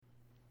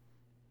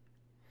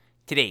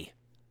Today,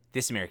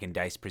 This American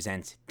Dice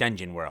presents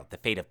Dungeon World, The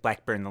Fate of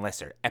Blackburn the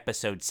Lesser,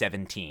 Episode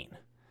 17.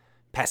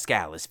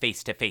 Pascal is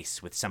face to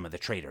face with some of the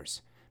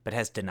traitors, but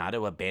has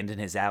Donato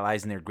abandoned his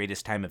allies in their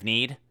greatest time of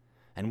need?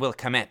 And will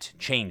Comet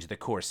change the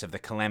course of the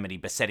calamity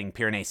besetting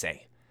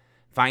Piranesi?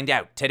 Find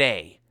out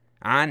today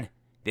on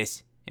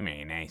This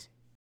American Dice.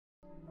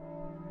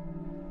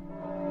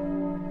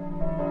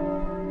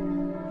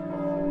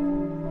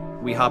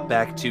 We hop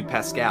back to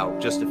Pascal.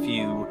 Just a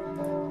few,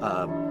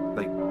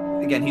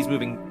 again, he's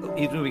moving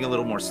a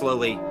little more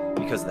slowly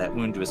because of that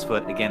wound to his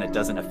foot. Again, it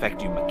doesn't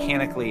affect you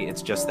mechanically.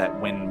 It's just that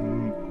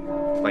when,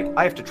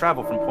 I have to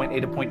travel from point A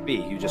to point B,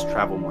 you just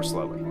travel more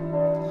slowly.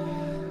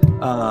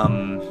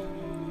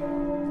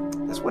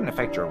 This wouldn't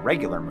affect your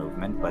regular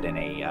movement, but in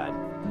a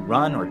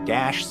run or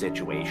dash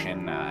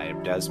situation,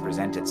 it does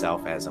present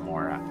itself as a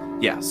more,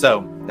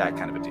 so that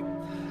kind of a deal.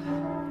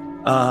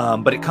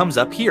 But it comes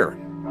up here.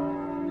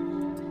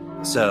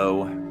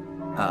 So,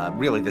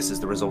 really, this is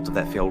the result of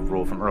that failed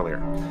roll from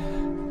earlier.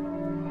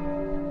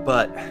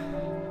 But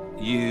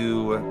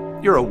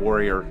you're a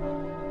warrior.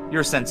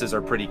 Your senses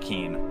are pretty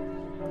keen.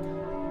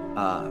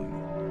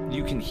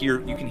 You can hear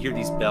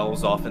these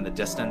bells off in the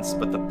distance,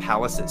 but the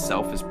palace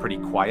itself is pretty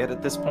quiet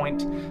at this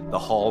point. The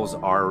halls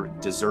are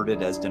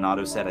deserted, as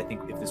Donato said. I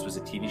think if this was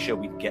a TV show,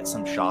 we'd get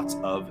some shots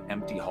of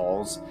empty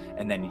halls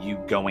and then you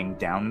going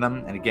down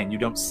them. And again, you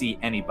don't see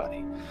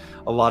anybody.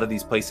 A lot of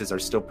these places are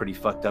still pretty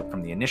fucked up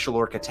from the initial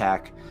orc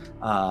attack.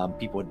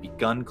 People had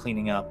begun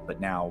cleaning up, but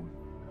now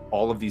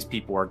all of these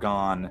people are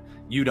gone.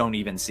 You don't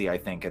even see, I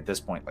think, at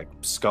this point,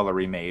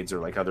 scullery maids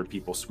or other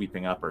people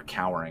sweeping up or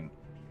cowering.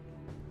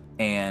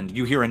 And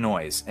you hear a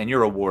noise, and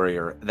you're a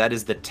warrior. That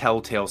is the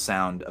telltale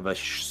sound of a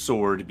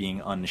sword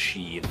being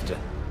unsheathed.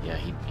 Yeah,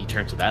 he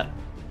turns to that.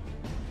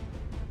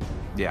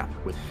 Yeah.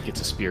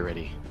 Gets a spear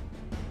ready.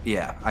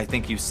 Yeah, I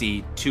think you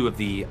see two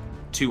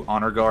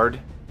honor guard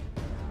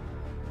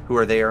who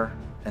are there,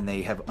 and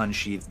they have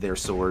unsheathed their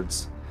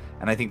swords.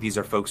 And I think these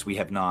are folks we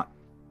have not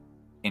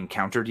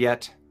encountered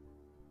yet.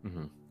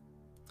 Mm-hmm.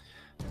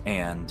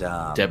 And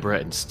Deborah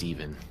and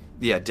Stephen.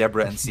 Yeah,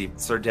 Deborah and Steve,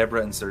 Sir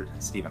Deborah and Sir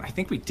Stephen. I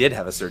think we did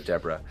have a Sir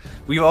Deborah.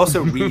 We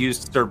also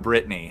reused Sir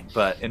Brittany,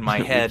 but in my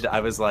head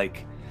I was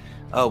like,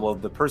 oh, well,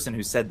 the person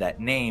who said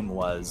that name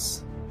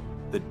was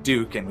the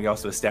Duke, and we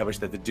also established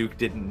that the Duke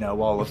didn't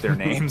know all of their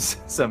names.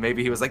 So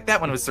maybe he was like,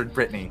 that one was Sir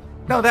Brittany.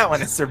 No, that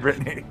one is Sir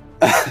Brittany.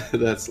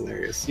 That's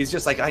hilarious. He's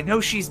just like, I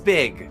know she's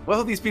big.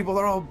 Well, these people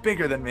are all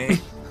bigger than me.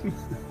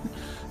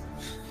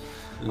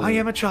 I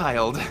am a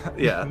child.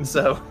 Yeah,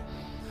 so...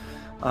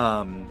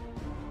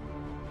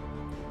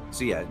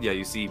 So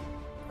you see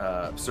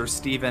Sir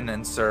Stephen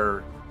and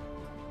Sir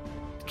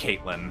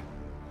Caitlin.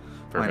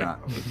 Why not?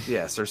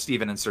 Yeah, Sir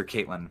Stephen and Sir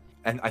Caitlin.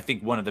 And I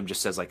think one of them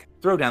just says,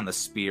 throw down the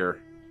spear.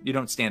 You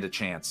don't stand a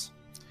chance.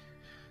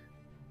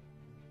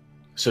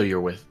 So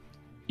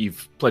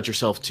you've pledged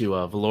yourself to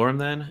Valorum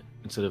then,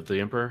 instead of the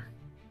Emperor?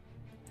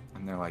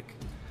 And they're like,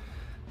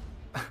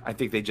 I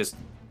think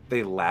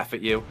they laugh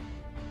at you.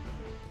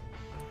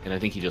 And I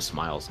think he just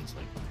smiles and is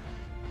like,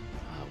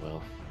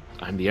 well,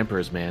 I'm the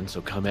Emperor's man, so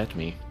come at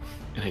me.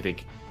 And I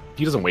think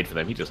he doesn't wait for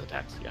them; he just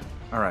attacks. Yeah.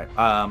 All right.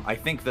 I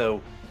think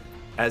though,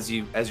 as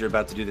you're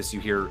about to do this,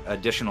 you hear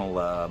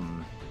additional.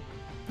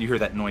 You hear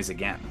that noise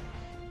again,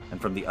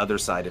 and from the other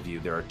side of you,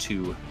 there are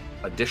two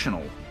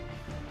additional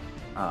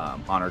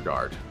honor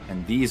guard,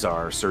 and these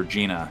are Sir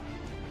Gina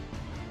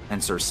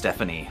and Sir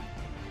Stephanie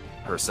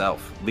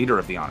herself, leader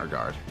of the honor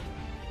guard.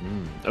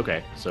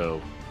 Okay,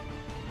 so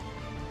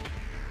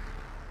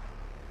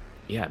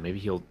yeah, maybe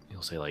he'll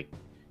say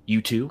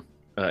you two.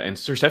 And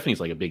Sir Stephanie's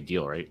a big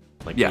deal, right?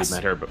 Yes. We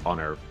met her on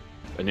our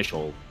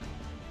initial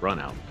run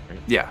out, right?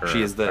 Yeah,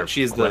 she is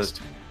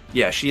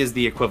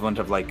the equivalent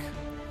of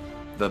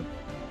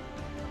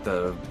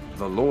the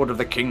Lord of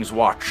the King's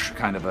Watch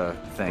kind of a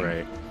thing.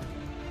 Right.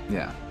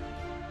 Yeah.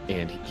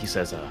 And he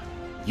says,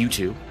 you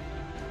two,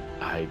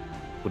 I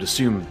would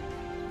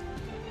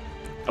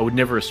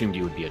never assumed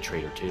you would be a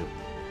traitor too.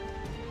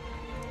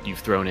 You've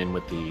thrown in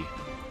with the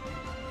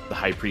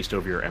high priest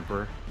over your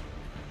emperor.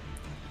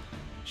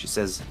 She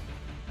says,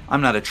 I'm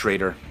not a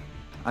traitor.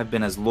 I've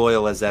been as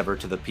loyal as ever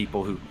to the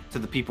people who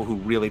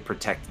really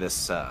protect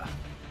this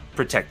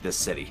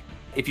city.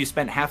 If you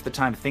spent half the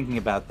time thinking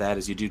about that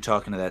as you do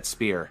talking to that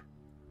spear,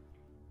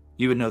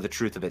 you would know the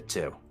truth of it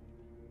too.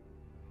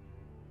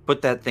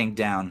 Put that thing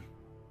down.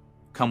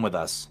 Come with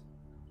us.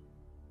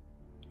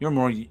 You're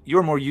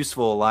more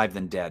useful alive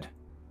than dead.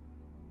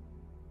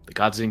 The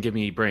gods didn't give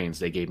me brains,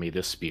 they gave me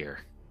this spear.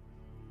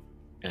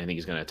 And I think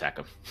he's gonna attack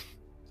him.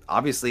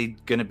 Obviously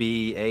going to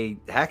be a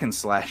hack and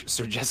slash,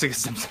 Sir Jessica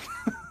Simpson.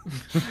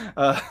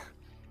 All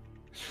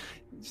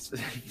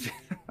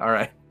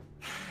right.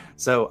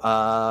 So,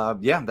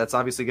 that's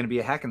obviously going to be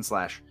a hack and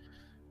slash.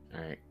 All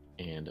right.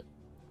 And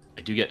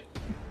I do get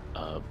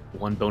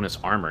one bonus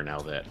armor now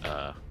that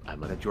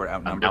that you are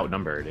outnumbered. I'm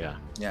outnumbered, yeah.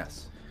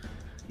 Yes.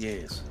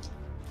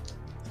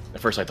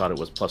 At first I thought it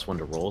was +1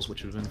 to rolls,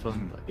 which would have been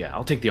fun. But yeah,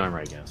 I'll take the armor,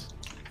 I guess.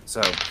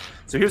 So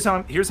here's how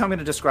I'm going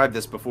to describe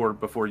this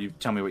before you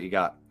tell me what you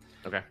got.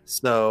 Okay.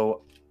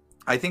 So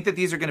I think that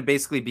these are going to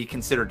basically be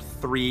considered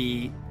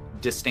 3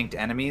 distinct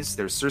enemies.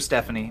 There's Sir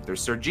Stephanie,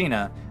 there's Sir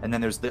Gina, and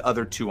then there's the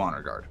other 2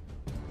 honor guard.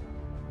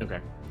 Okay.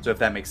 So if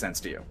that makes sense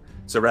to you.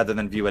 So rather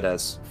than view it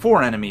as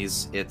 4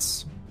 enemies,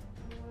 it's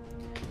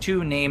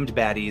 2 named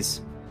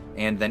baddies,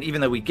 and then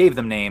even though we gave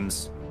them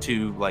names,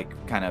 2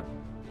 like kind of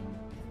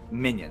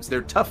minions.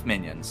 They're tough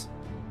minions,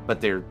 but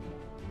they're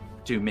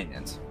 2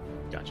 minions.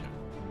 Gotcha.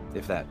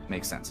 If that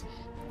makes sense.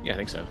 Yeah, I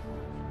think so.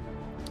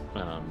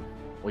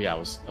 Well, yeah, I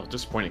was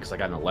disappointed because I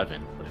got an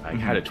 11, but if I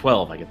had a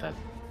 12, I get that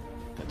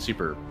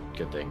super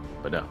good thing.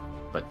 But no,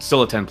 but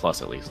still a 10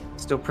 plus at least.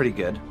 Still pretty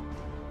good.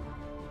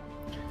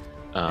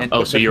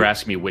 So you're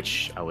asking me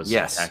which I was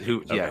Yes. attacking?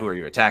 Who? Okay. Yeah. Who are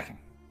you attacking?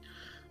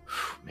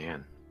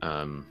 Man,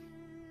 I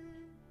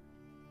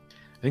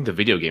think the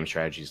video game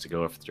strategy is to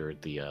go after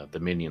the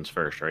minions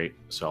first, right?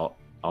 So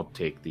I'll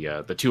take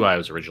the 2 I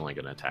was originally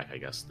going to attack, I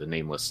guess. The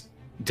nameless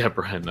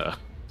Deborah and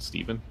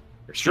Steven.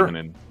 Or Sure. Steven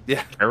and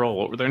Yeah. Carol,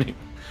 what were their names?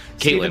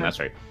 Steven Caitlin, and- that's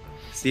right.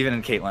 Stephen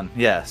and Caitlin.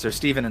 Yeah. Sir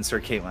Stephen and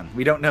Sir Caitlin.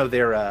 We don't know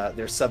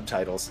their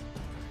subtitles.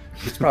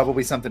 It's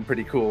probably something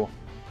pretty cool.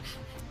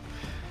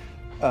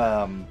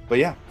 But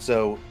yeah.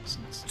 So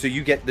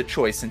you get the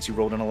choice since you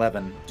rolled an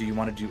 11. Do you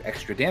want to do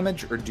extra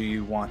damage, or do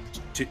you want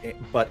to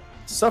but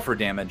suffer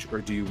damage, or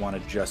do you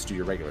want to just do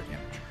your regular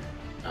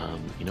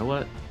damage? You know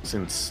what?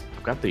 Since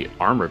I've got the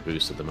armor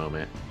boost at the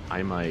moment,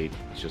 I might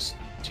just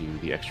do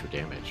the extra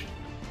damage.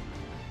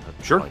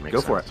 That Sure, probably makes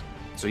go for sense.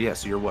 So yeah.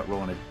 So you're what,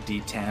 rolling a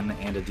D10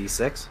 and a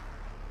D6?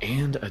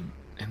 And a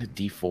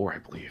D4, I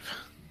believe.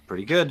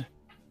 Pretty good.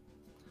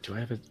 Do I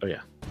have it? Oh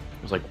yeah.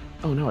 I was like,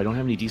 oh no, I don't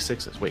have any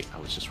D6s. Wait, I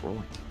was just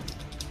rolling.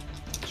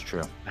 It's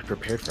true. I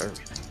prepared for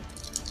everything.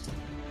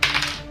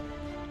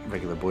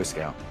 Regular Boy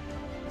Scout.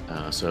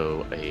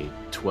 So a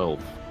 12.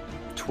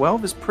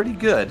 12 is pretty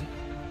good.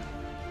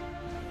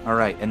 All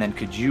right, and then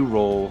could you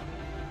roll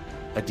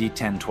a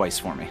D10 twice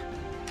for me?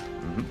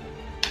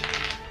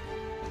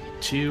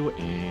 2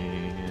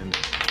 and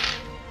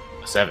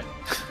a 7.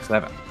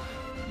 7.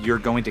 You're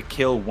going to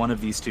kill one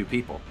of these 2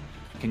 people.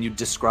 Can you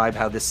describe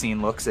how this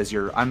scene looks as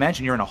you're? I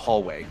imagine you're in a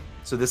hallway.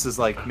 So this is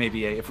like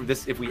maybe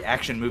if we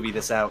action movie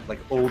this out, like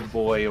Old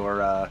Boy or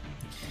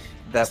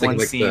that one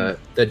like scene.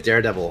 the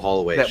Daredevil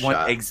hallway That shot.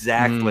 one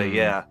exactly.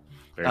 Yeah.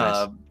 Very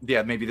nice.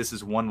 Yeah. Maybe this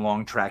is one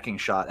long tracking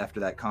shot after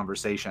that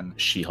conversation.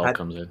 She-Hulk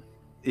comes in.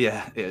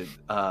 Yeah.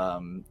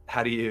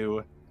 How do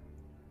you?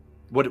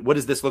 What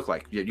does this look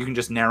like? You can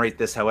just narrate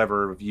this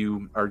however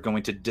you are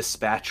going to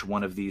dispatch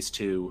one of these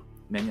 2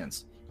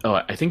 minions. Oh,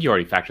 I think you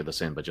already factored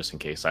this in, but just in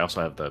case, I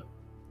also have the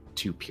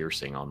 2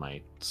 piercing on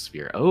my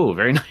sphere. Oh,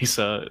 very nice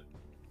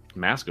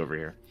mask over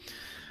here.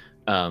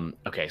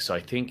 Okay, so I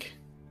think...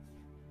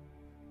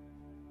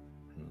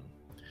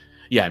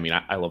 Yeah, I mean,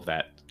 I love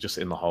that. Just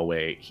in the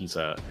hallway, he's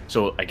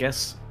So I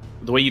guess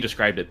the way you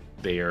described it,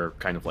 they are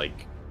kind of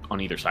like on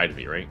either side of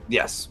me, right?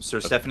 Yes,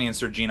 Sir Stephanie and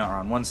Sir Gina are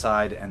on one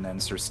side, and then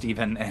Sir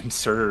Stephen and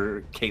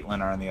Sir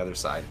Caitlin are on the other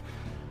side.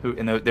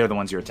 And they're the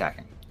ones you're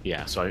attacking.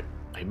 Yeah, so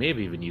I may have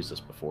even used this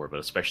before, but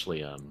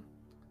especially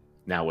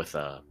now with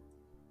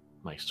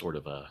my sort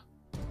of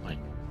my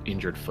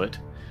injured foot,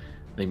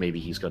 I think maybe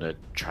he's gonna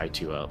try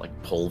to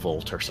like pole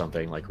vault or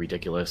something like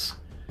ridiculous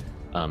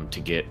to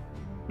get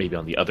maybe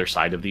on the other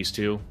side of these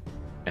 2,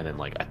 and then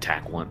like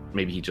attack one.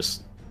 Maybe he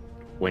just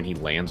when he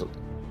lands,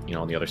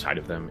 on the other side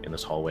of them in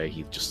this hallway,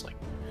 he just like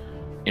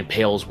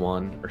impales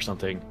one or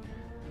something,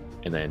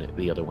 and then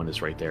the other one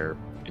is right there,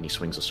 and he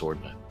swings a sword,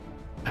 but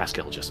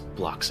Pascal just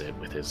blocks it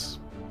with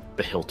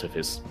the hilt of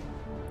his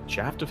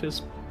shaft of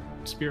his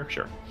spear.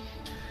 Sure.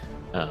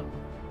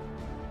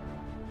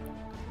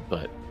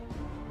 But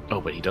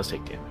he does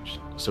take damage,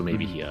 so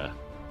maybe he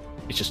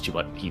it's just too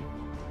much. He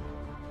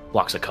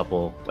blocks a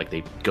couple, like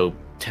they go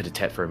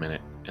tete-a-tete for a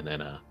minute, and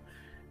then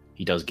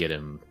he does get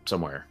him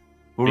somewhere.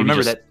 Well, Maybe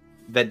remember just-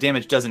 that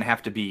damage doesn't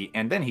have to be,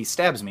 and then he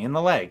stabs me in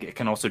the leg. It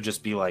can also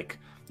just be like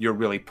you're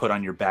really put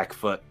on your back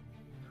foot,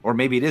 or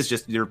maybe it is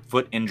just your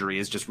foot injury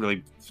is just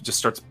really just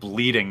starts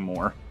bleeding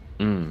more.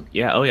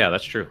 Yeah. Oh yeah,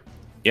 that's true.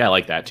 Yeah, I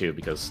like that too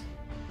because,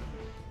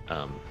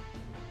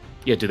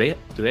 yeah. Do they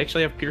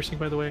actually have piercing?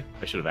 By the way,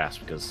 I should have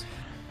asked because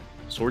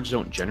swords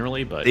don't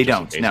generally, but They just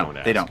in don't. case No, I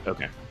wanted to they ask. don't.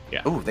 Okay.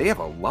 Yeah. Oh, they have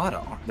a lot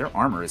of their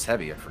armor is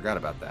heavy. I forgot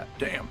about that.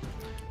 Damn.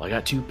 Well, I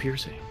got 2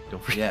 piercing.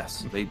 Don't forget.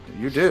 Yes,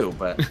 you do,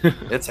 but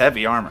it's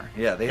heavy armor.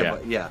 Yeah, they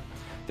have.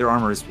 Their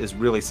armor is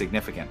really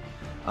significant.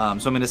 So I'm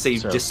going to say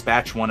you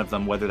dispatch one of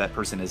them, whether that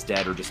person is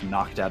dead or just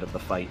knocked out of the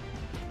fight.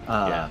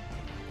 Yeah,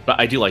 but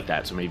I do like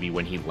that. So maybe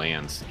when he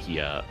lands,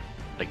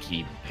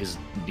 his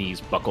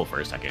knees buckle for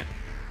a second,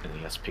 and then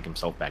he has to pick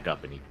himself back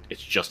up, and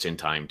it's just in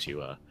time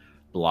to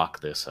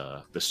block this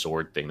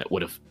sword thing that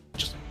would have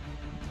just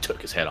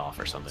took his head off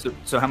or something.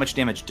 So how much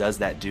damage does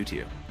that do to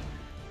you?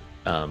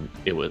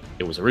 It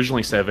was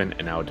originally 7,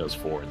 and now it does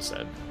 4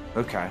 instead.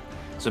 Okay.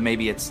 So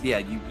maybe it's,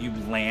 you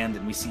land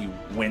and we see you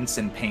wince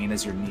in pain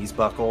as your knees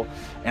buckle.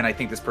 And I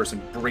think this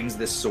person brings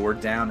this sword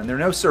down, and they're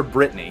no Sir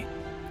Brittany.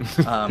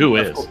 Who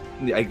is?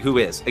 Who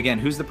is? Again,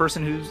 who's the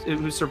person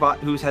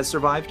who has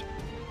survived?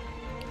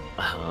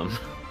 I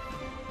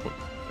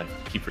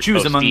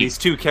choose among Steve. these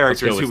two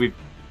characters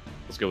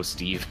Let's go with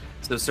Steve.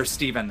 So Sir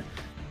Stephen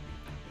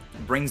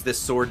brings this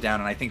sword down,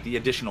 and I think the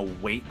additional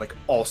weight, like,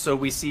 also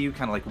we see you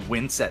kind of like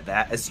wince at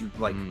that as you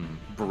like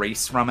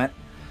brace from it.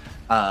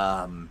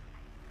 Yeah,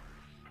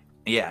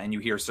 and you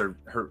hear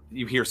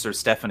Sir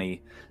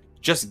Stephanie,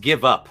 just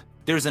give up.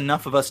 There's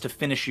enough of us to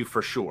finish you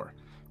for sure.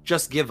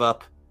 Just give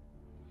up.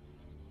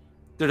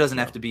 There doesn't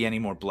have to be any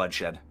more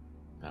bloodshed.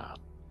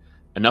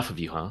 Enough of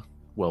you, huh?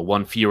 Well,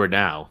 one fewer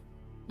now.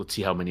 Let's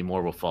see how many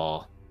more will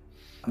fall.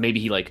 Maybe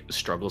he like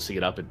struggles to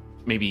get up, and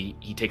maybe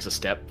he takes a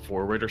step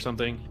forward or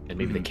something, and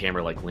maybe the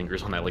camera like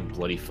lingers on that like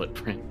bloody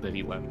footprint that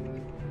he left.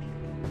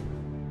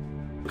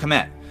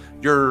 Komet,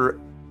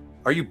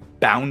 are you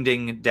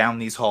bounding down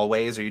these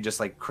hallways? Or are you just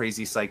like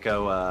crazy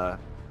psycho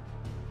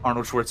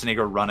Arnold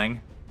Schwarzenegger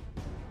running?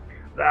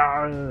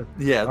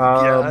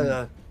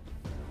 Yeah.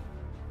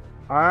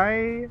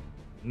 I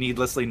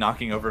Needlessly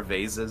knocking over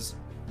vases.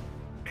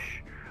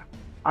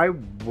 I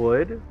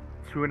would,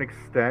 to an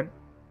extent,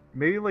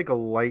 maybe like a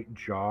light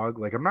jog.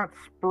 Like, I'm not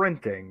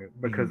sprinting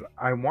because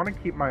I want to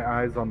keep my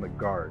eyes on the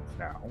guards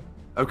now.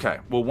 Okay.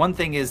 Well, one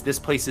thing is this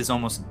place is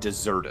almost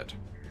deserted.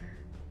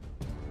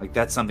 Like,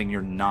 that's something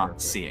you're not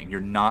seeing.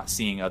 You're not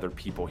seeing other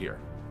people here.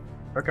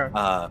 Okay.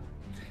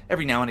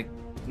 Every now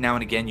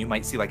and again, you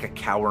might see like a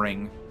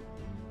cowering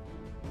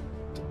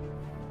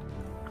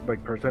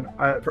Like person.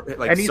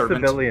 like Any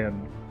servant.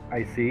 civilian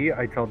I see,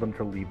 I tell them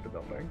to leave the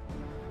building.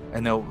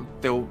 And they'll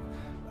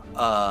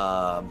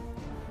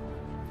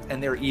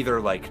and they're either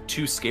like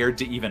too scared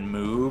to even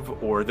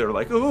move, or they're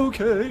like, oh,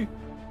 okay,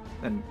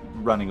 and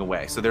running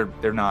away. So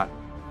they're not,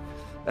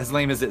 as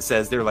lame as it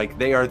says,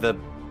 they are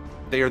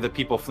the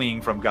people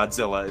fleeing from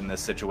Godzilla in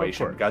this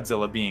situation.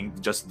 Godzilla being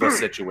just the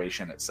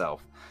situation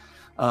itself.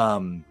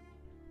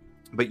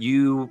 But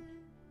you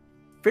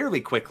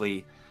fairly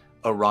quickly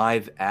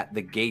arrive at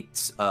the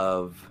gates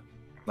of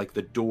like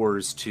the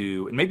doors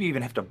to, and maybe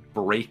even have to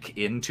break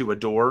into a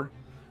door.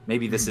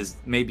 Maybe this is,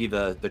 maybe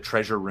the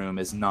treasure room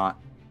is not,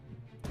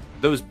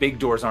 those big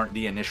doors aren't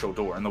the initial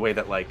door, in the way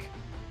that like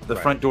the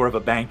front door of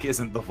a bank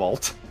isn't the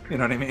vault. You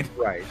know what I mean?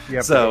 Right.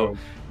 So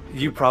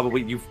you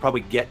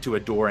probably get to a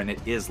door and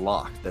it is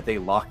locked, that they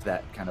locked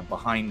that kind of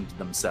behind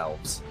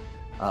themselves,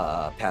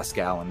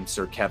 Pascal and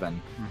Sir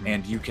Kevin,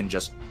 and you can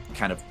just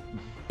kind of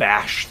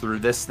bash through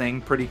this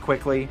thing pretty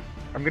quickly.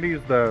 I'm gonna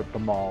use the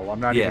maul. I'm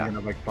not even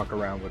gonna like fuck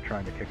around with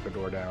trying to kick the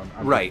door down.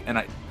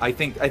 And I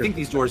think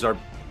these doors are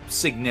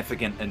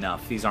significant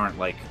enough. These aren't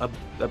like a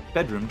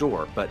bedroom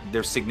door, but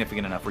they're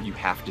significant enough where you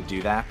have to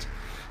do that.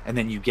 And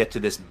then you get to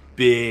this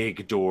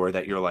big door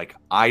that you're like,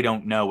 I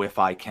don't know if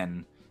I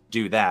can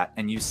do that.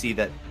 And you see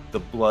that the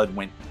blood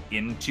went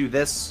into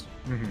this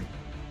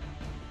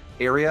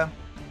area.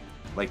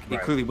 Like,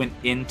 it clearly went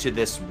into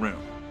this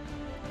room.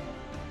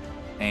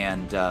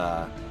 And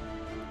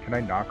can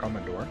I knock on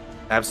the door?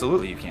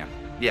 Absolutely you can.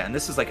 Yeah, and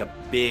this is like a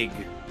big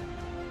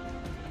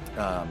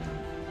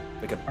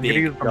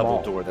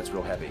double door that's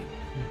real heavy.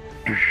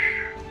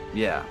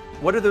 Yeah.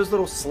 What are those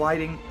little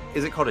sliding,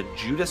 is it called a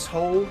Judas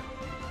hole?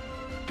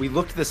 We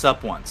looked this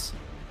up once.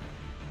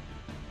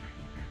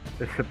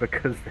 Is it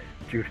because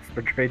Judas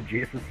betrayed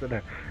Jesus in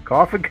a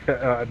coffin,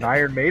 an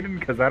Iron Maiden?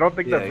 Because I don't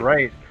think that's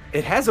right.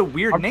 It has a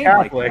weird name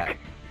Catholic. like that.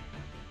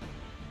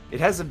 It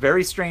has a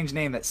very strange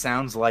name that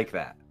sounds like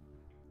that.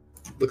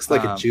 Looks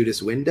like a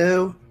Judas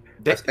window.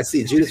 I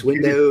see a Judas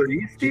window,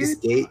 Judas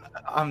gate.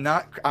 I'm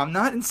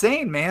not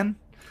insane, man.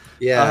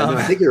 Yeah, no,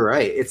 I think you're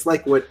right. It's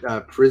like what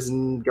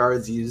prison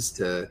guards use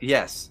to.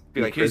 Yes,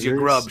 be like, here's your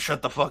grub.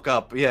 Shut the fuck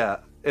up. Yeah,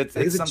 it's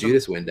a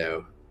Judas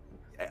window.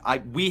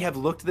 We have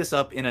looked this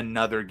up in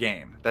another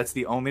game. That's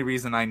the only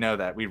reason I know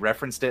that. We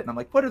referenced it, and I'm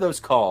like, what are those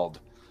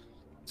called?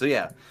 So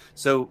yeah,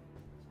 so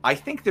I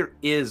think there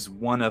is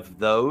one of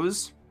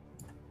those,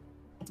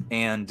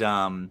 and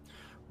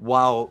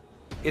while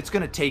it's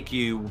gonna take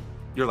you.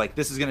 You're like,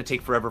 this is going to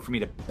take forever for me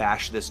to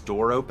bash this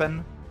door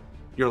open.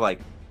 You're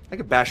like, I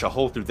could bash a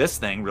hole through this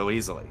thing real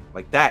easily.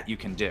 Like that you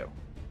can do.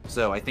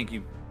 So I think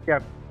you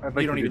don't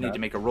even need to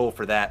make a roll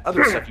for that.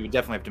 Other stuff you would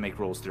definitely have to make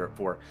rolls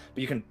for.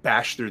 But you can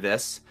bash through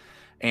this.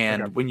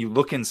 And when you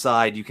look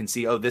inside, you can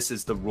see, oh, this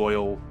is the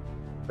royal,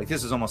 like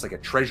this is almost like a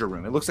treasure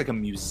room. It looks like a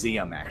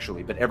museum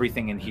actually, but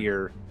everything in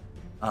here,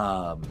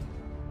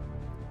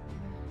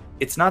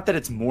 it's not that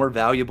it's more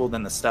valuable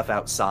than the stuff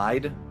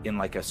outside in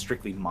like a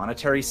strictly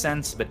monetary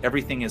sense, but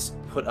everything is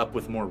put up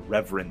with more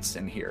reverence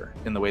in here,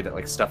 in the way that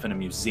like stuff in a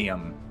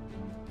museum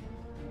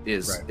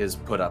is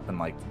put up, and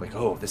like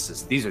oh,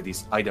 these are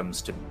these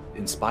items to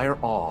inspire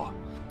awe.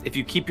 If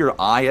you keep your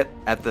eye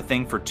at the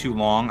thing for too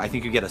long, I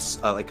think you get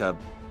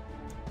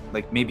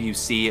like maybe you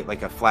see it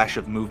like a flash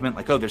of movement,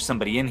 like, oh, there's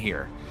somebody in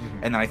here,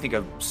 and then I think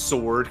a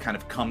sword kind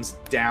of comes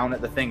down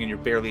at the thing, and you're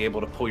barely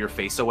able to pull your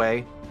face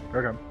away.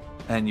 Okay.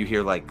 And you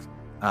hear like,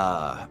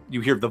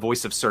 you hear the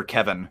voice of Sir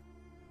Kevin,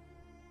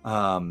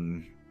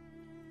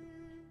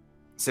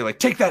 say like,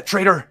 "Take that,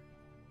 traitor!"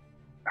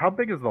 How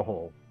big is the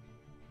hole?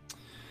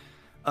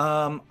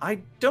 I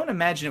don't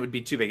imagine it would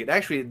be too big.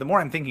 Actually, the more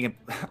I'm thinking,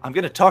 I'm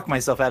going to talk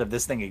myself out of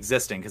this thing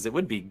existing because it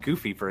would be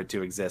goofy for it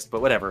to exist.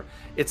 But whatever.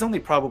 It's only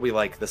probably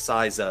like the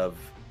size of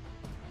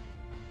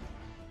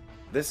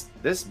this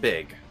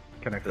big.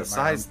 Can I put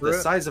the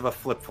size of a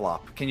flip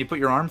flop? Can you put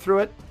your arm through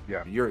it?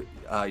 Yeah.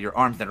 Your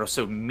arms that are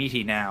so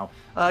meaty now.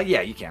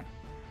 Yeah, you can.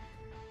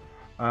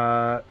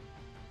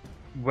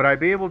 Would I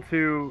be able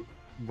to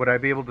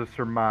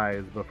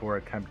surmise before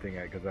attempting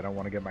it? Because I don't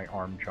want to get my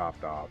arm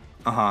chopped off.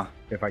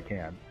 If I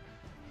can.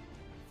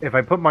 If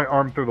I put my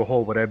arm through the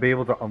hole, would I be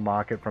able to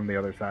unlock it from the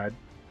other side?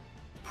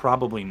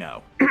 Probably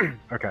no.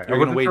 Okay. I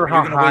wasn't sure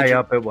how high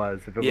up it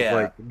was. If it was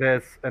like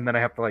this, and then I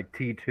have to like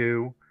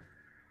T2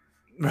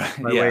 my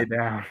way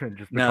down and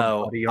just become a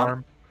bloody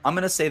arm. I'm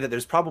going to say that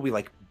there's probably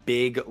like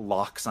big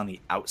locks on the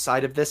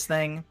outside of this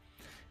thing.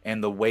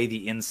 And the way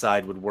the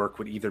inside would work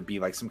would either be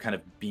like some kind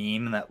of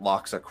beam that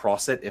locks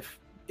across it if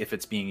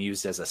it's being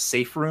used as a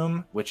safe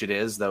room, which it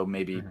is, though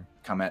maybe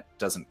Comet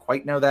doesn't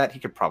quite know that. He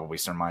could probably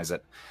surmise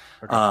it.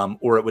 Okay.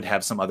 Or it would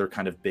have some other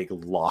kind of big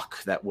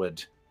lock that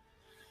would...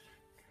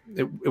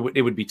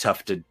 It would be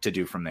tough to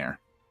do from there.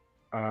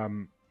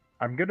 I'm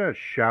going to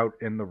shout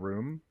in the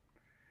room,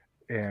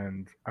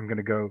 and I'm going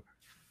to go,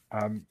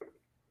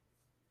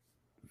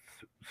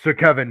 Sir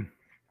Kevin,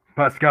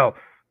 Pascal,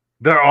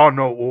 there are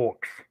no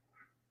orcs.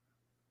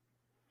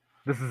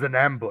 This is an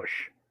ambush.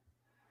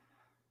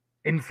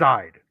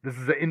 Inside. This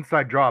is an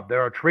inside job.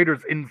 There are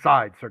traitors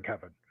inside, Sir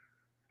Kevin.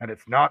 And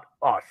it's not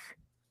us.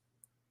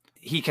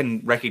 He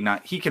can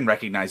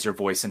recognize your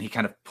voice, and he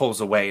kind of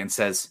pulls away and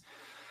says,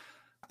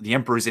 the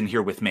Emperor's in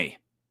here with me.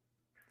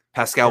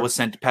 Pascal was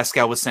sent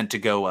to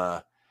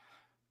go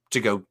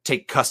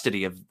take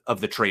custody of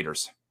the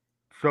traitors.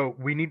 So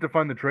we need to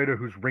find the traitor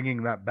who's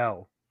ringing that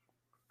bell.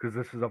 Because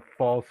this is a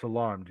false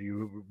alarm.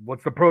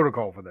 What's the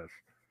protocol for this?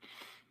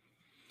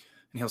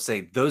 And he'll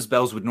say, those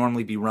bells would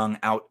normally be rung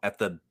out at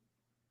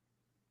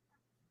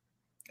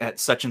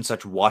such and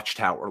such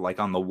watchtower, like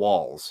on the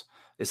walls,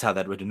 is how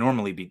that would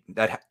normally be.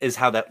 That is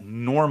how that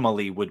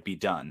normally would be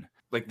done.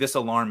 Like this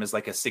alarm is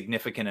like a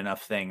significant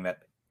enough thing that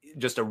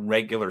just a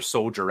regular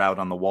soldier out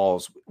on the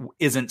walls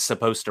isn't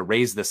supposed to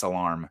raise this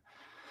alarm.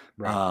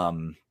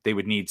 Right. They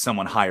would need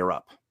someone higher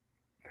up.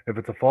 If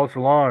it's a false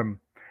alarm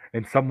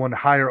and someone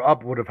higher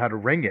up would have had to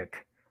ring it,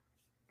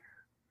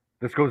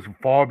 this goes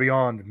far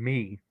beyond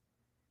me,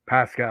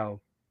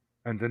 Pascal,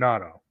 and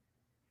Donato.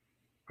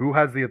 Who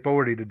has the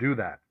authority to do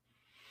that?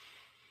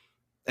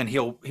 And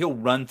he'll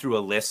run through a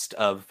list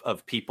of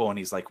people, and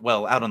he's like,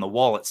 well, out on the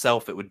wall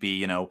itself, it would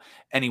be,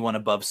 anyone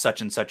above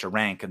such and such a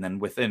rank, and then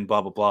within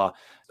blah, blah, blah.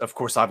 Of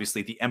course,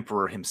 obviously, the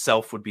Emperor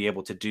himself would be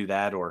able to do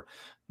that, or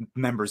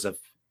members of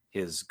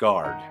his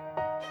guard.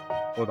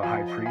 Or the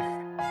High Priest.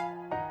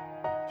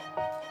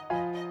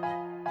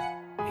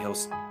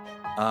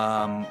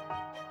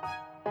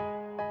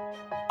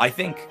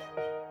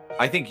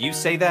 I think you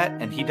say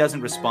that, and he doesn't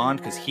respond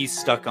because he's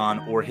stuck on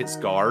or his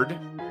guard,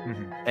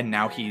 and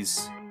now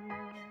he's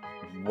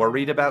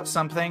worried about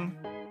something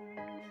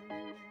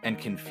and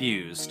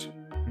confused.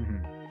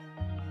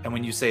 And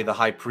when you say the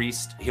High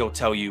Priest, he'll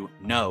tell you,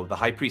 no, the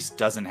High Priest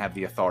doesn't have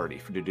the authority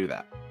to do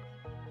that.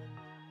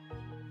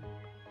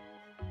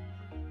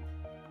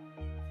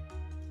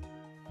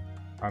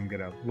 I'm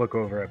going to look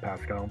over at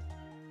Pascal.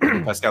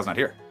 Pascal's not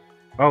here.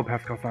 Oh,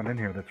 Pascal's not in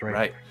here. That's right.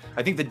 Right.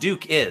 I think the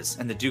Duke is,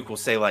 and the Duke will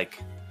say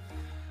like,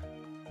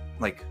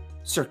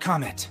 Sir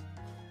Comet.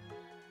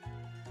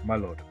 My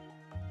lord.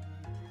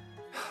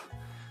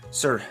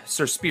 Sir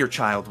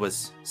Spearchild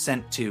was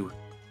sent to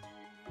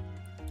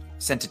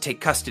take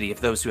custody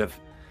of those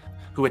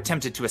who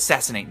attempted to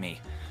assassinate me,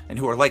 and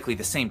who are likely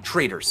the same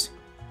traitors.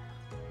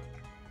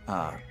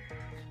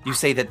 You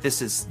say that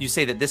this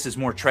is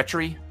more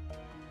treachery?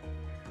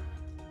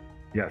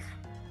 Yes.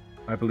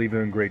 I believe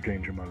they're in great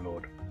danger, my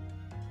lord.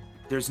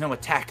 There's no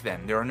attack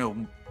then. There are no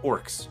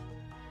orcs.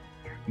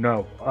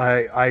 No,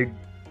 I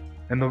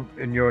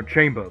in your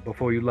chamber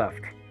before you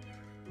left.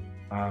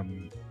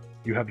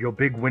 You have your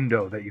big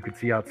window that you could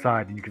see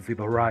outside, and you can see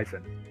the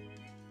horizon.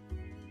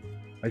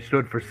 I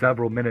stood for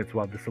several minutes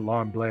while this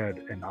alarm blared,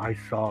 and I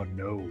saw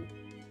no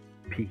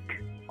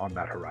peak on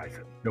that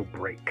horizon, no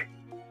break.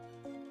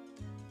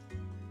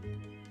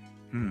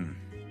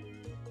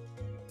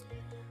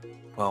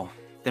 Well,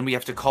 then we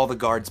have to call the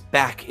guards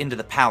back into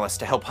the palace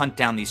to help hunt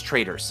down these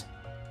traitors.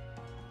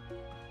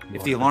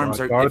 If the alarms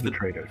are the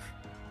traitors,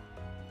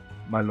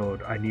 my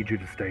lord, I need you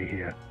to stay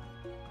here.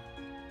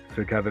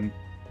 Sir Kevin,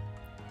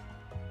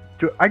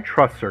 I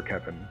trust Sir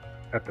Kevin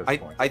at this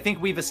point. I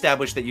think we've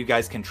established that you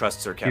guys can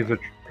trust Sir Kevin.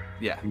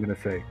 Yeah. I'm going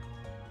to say,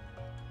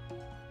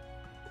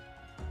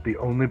 the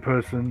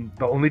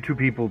only two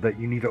people that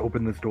you need to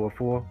open this door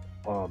for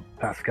are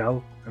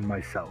Pascal and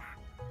myself.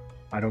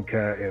 I don't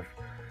care if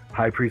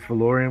High Priest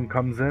Valorium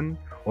comes in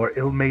or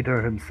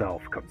Ilmater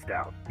himself comes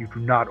down. You do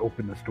not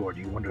open this door.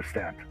 Do you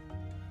understand?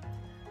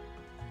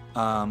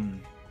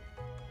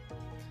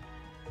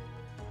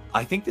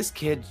 I think this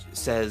kid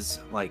says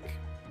like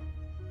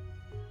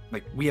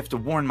we have to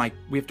warn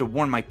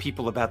my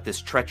people about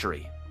this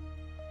treachery.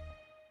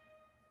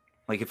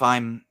 Like if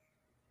I'm,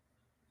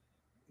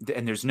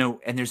 and there's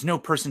no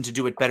person to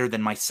do it better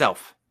than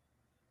myself.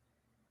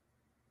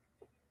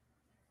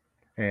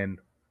 And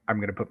I'm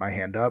going to put my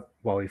hand up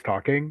while he's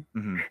talking.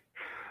 Mm-hmm.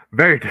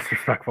 Very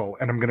disrespectful.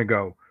 And I'm going to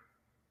go,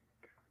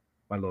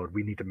 my lord,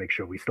 we need to make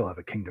sure we still have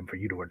a kingdom for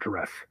you to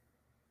address.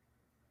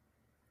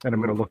 And I'm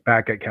going to look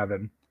back at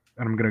Kevin,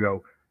 and I'm going to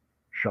go,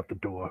 shut the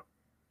door,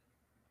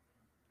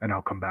 and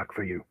I'll come back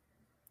for you.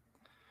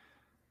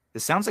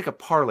 This sounds like a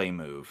parlay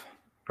move.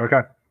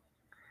 Okay.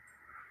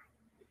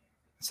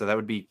 So that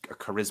would be a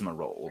charisma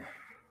roll.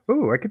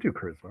 Ooh, I could do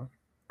charisma.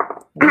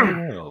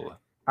 Whoa.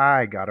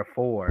 I got a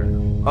 4.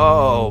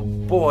 Oh,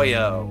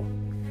 boyo.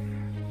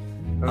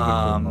 That was a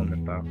cool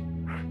moment, though.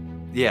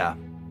 Yeah.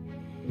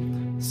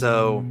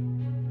 So,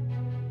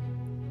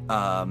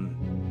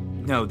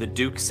 no, the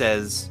Duke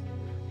says,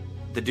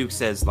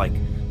 like,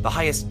 the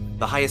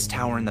highest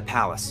tower in the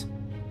palace.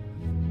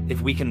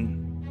 If we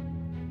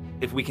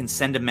can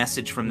send a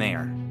message from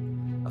there,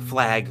 a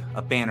flag,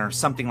 a banner,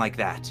 something like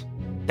that,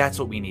 that's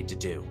what we need to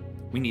do.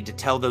 We need to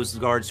tell those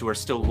guards who are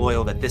still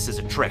loyal that this is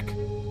a trick.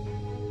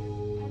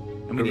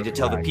 And we need to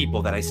tell the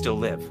people that I still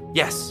live.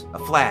 Yes, a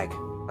flag,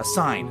 a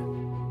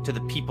sign to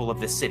the people of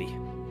this city.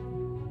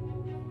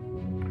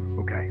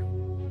 Okay.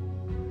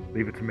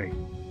 Leave it to me.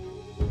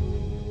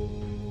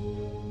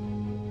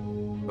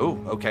 Oh,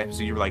 okay.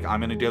 So you're like,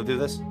 I'm going to go do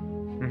this?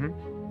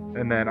 Mm-hmm.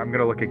 And then I'm going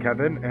to look at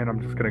Kevin, and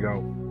I'm just going to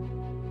go.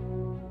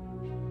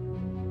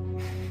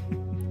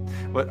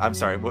 What? I'm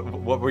sorry.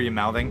 What were you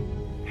mouthing?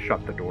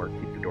 Shut the door.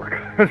 Keep the door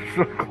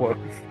closed.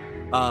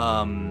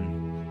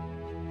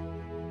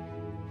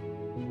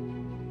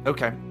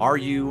 Okay.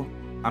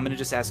 I'm going to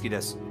just ask you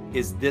this.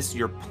 Is this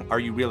are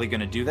you really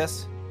going to do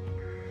this?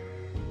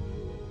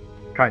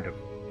 Kind of.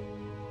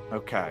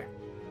 Okay.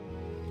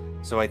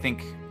 So I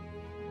think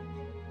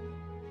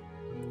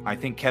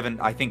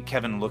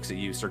Kevin looks at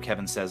you. Sir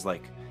Kevin says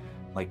like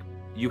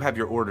you have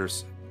your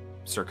orders,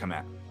 Sir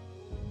Komet.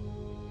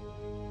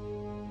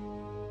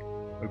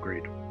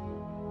 Agreed.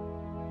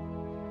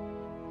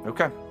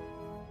 Okay.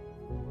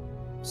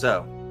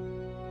 So,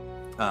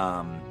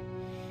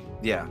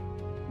 yeah,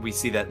 we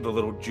see that the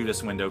little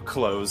Judas window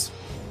close.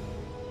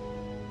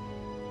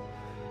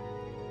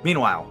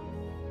 Meanwhile,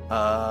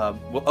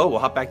 we'll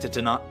hop back to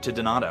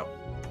Donato.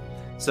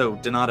 So,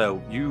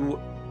 Donato, you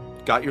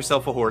got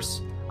yourself a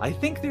horse. I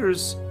think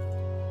there's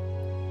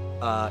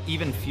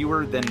even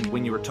fewer than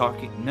when you were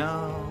talking.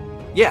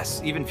 No.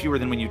 Yes, even fewer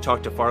than when you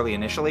talked to Farley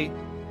initially.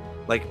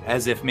 Like,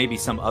 as if maybe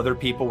some other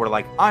people were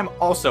like, I'm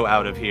also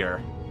out of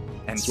here.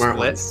 And Smart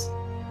split. ones.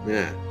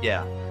 Yeah.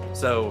 Yeah.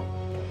 So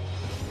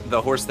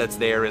the horse that's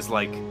there is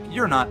like,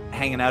 you're not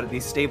hanging out at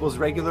these stables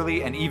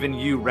regularly, and even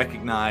you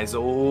recognize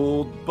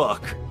Old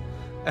Buck.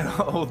 And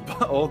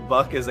Old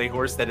Buck is a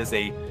horse that is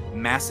a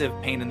massive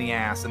pain in the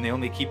ass, and they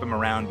only keep him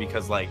around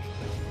because, like,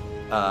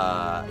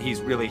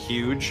 he's really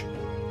huge.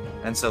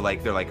 And so,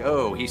 like, they're like,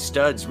 oh, he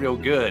studs real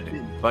good,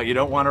 but you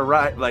don't want to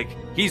ride. Like,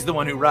 he's the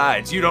one who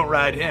rides. You don't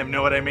ride him.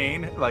 Know what I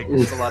mean? Like,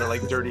 there's a lot of,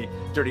 like,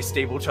 dirty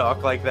stable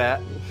talk like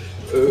that.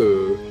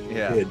 Ooh.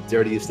 Yeah.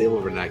 Dirty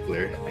stable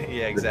vernacular.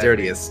 Yeah, exactly. The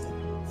dirtiest.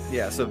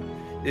 Yeah, so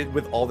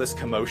with all this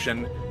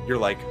commotion, you're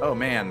like, oh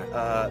man,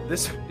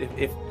 this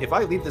if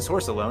I leave this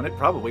horse alone, it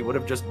probably would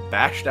have just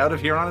bashed out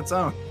of here on its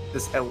own.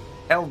 This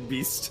hell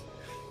beast.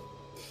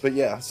 But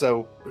yeah,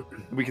 so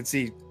we can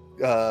see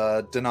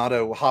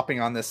Donato hopping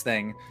on this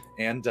thing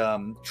and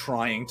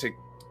trying to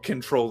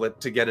control it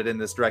to get it in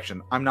this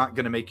direction. I'm not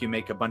going to make you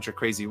make a bunch of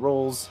crazy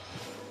rolls.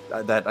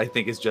 That I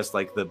think is just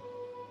like the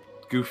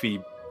goofy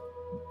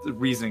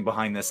reasoning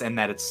behind this, and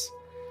that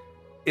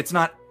it's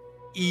not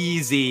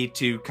easy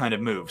to kind of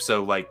move.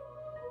 So like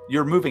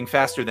you're moving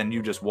faster than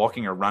you just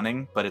walking or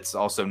running, but it's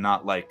also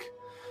not like,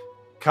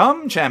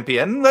 come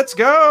champion, let's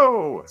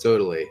go.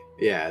 Totally.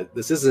 Yeah,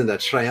 this isn't a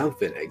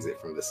triumphant exit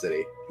from the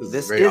city.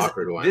 This is a very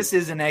awkward one. This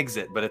is an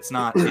exit, but it's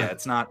not. Yeah,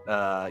 it's not.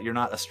 You're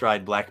not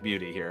astride Black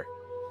Beauty here.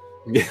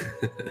 Yeah,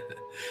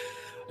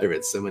 I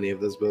read so many of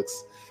those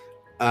books.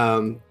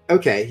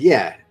 Okay,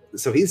 yeah.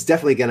 So he's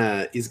definitely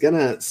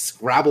gonna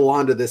scrabble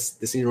onto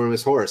this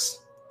enormous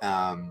horse,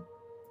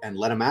 and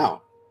let him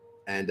out.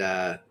 And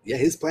yeah,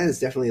 his plan is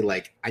definitely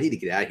like, I need to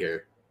get out of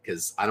here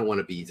because I don't want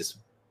to be just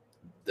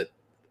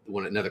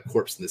another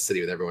corpse in the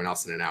city with everyone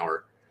else in an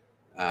hour.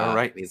 All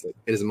right. He's like,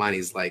 in his mind,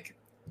 he's like,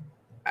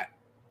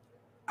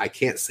 I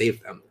can't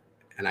save them,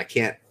 and I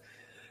can't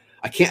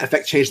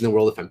affect change in the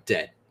world if I'm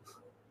dead.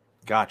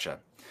 Gotcha.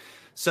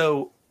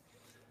 So,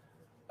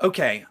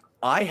 okay,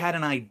 I had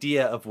an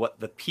idea of what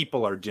the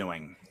people are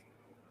doing,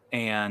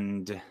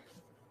 and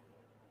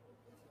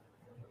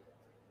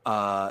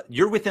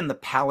you're within the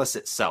palace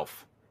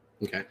itself.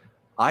 Okay.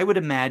 I would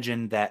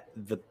imagine that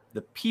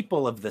the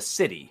people of the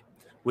city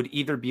would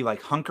either be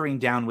like hunkering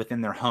down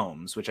within their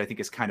homes, which I think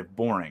is kind of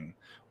boring,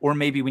 or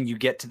maybe when you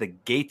get to the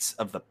gates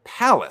of the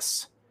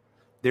palace,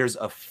 there's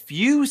a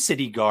few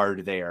city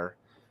guard there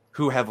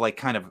who have like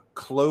kind of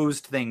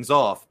closed things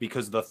off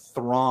because the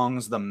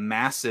throngs, the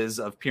masses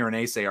of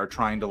Piranesi are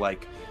trying to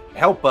like,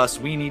 help us,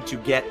 we need to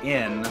get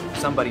in,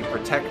 somebody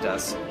protect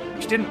us.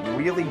 which didn't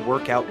really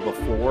work out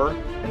before,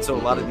 and so a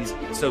lot of these,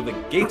 so the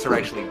gates are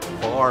actually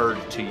barred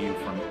to you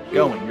from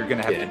going. You're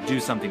going to have to do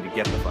something to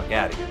get the fuck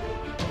out of here.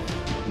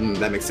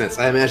 That makes sense.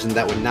 I imagine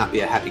that would not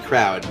be a happy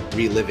crowd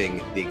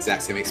reliving the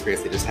exact same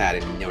experience they just had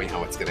and knowing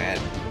how it's going to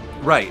end.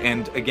 Right,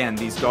 and again,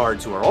 these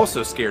guards who are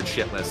also scared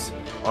shitless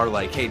are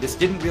like, hey, this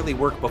didn't really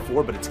work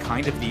before, but it's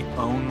kind of the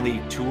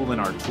only tool in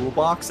our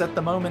toolbox at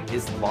the moment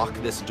is lock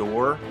this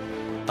door.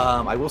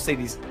 I will say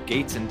these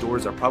gates and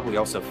doors are probably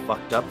also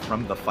fucked up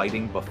from the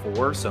fighting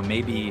before, so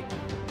maybe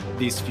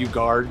these few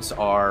guards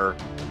are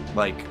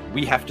like,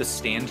 we have to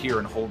stand here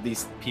and hold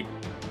these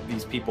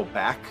people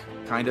back,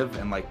 kind of,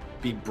 and like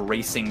be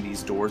bracing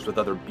these doors with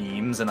other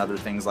beams and other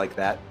things like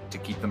that to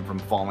keep them from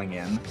falling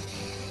in.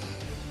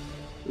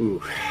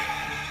 Ooh.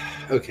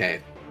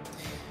 Okay.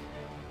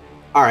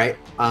 All right.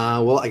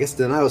 Well, I guess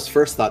Donato's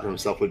first thought to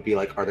himself would be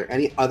like, are there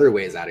any other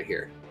ways out of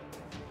here?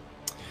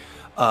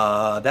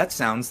 That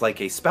sounds like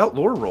a spout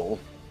lore roll.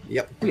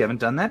 Yep. We haven't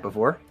done that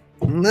before.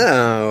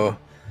 No.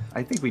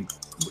 I think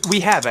we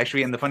have,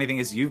 actually, and the funny thing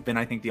is you've been,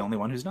 I think, the only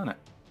one who's done it.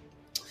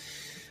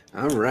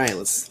 All right.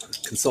 Let's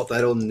consult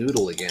that old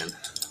noodle again.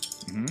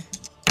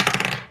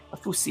 A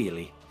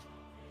fusilli.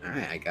 All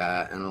right. I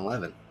got an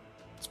 11.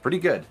 It's pretty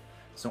good.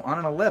 So on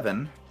an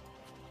 11...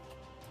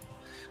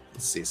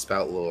 Let's see.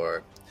 Spout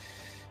lore.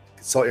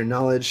 Consult your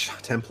knowledge.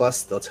 10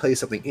 plus. They'll tell you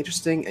something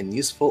interesting and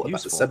useful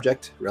about the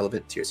subject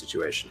relevant to your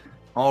situation.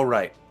 All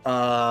right.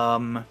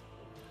 And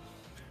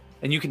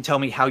you can tell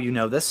me how you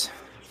know this.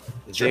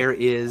 Sure. There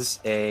is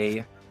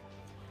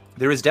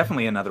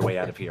definitely another way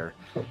out of here.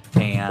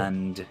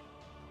 And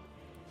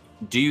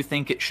do you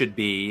think it should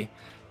be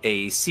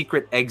a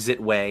secret exit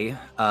way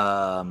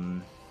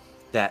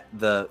that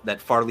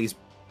Farley's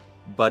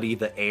buddy,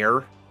 the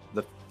heir,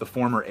 the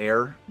former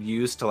heir,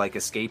 used to like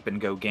escape and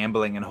go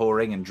gambling and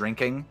whoring and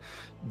drinking?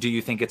 Do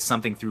you think it's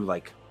something through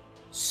like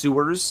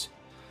sewers?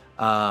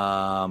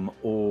 Or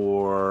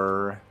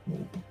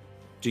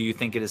do you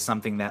think it is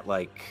something that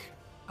like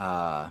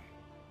and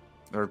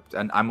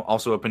I'm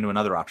also open to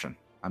another option.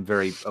 I'm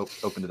very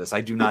open to this. I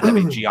do not have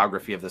a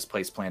geography of this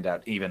place planned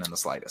out even in the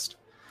slightest.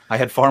 I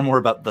had far more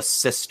about the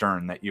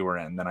cistern that you were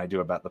in than I do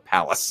about the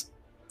palace.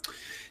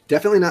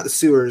 Definitely not the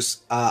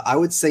sewers. I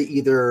would say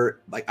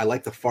either like I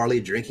like the Farley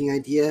drinking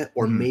idea,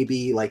 or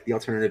maybe like the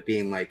alternative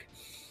being like,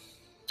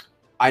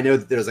 I know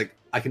that there's like,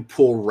 I can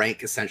pull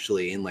rank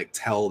essentially and like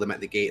tell them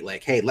at the gate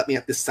like, hey, let me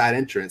at this side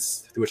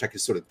entrance through which I can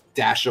sort of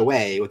dash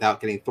away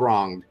without getting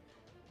thronged,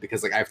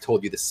 because like I've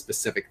told you this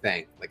specific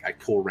thing. Like I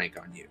pull rank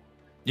on you.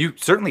 You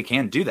certainly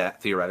can do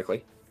that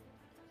theoretically.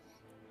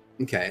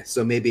 Okay,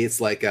 so maybe it's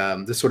like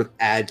to sort of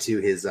add to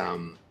his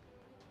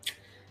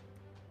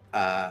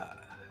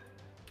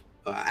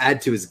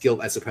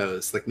guilt, I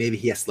suppose. Like maybe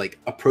he has to like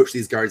approach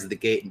these guards at the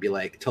gate and be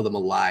like, tell them a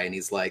lie, and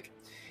he's like,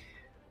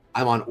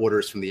 I'm on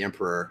orders from the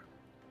Emperor.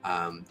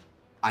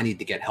 I need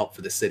to get help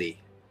for the city.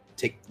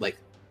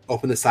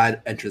 Open the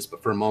side entrance,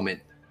 but for a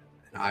moment,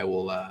 and I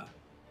will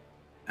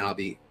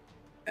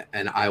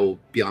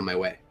be on my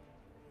way.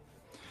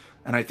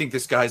 And I think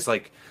this guy's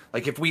like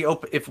if we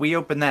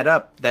open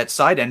that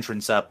side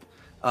entrance up,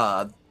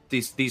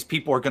 these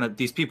people are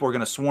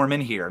gonna swarm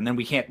in here, and then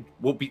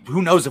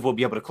who knows if we'll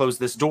be able to close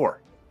this door.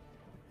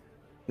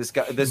 This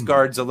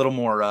guard's a little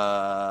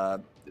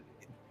more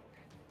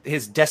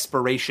his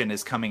desperation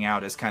is coming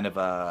out as kind of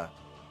a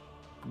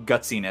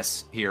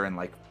gutsiness here, and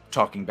like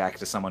talking back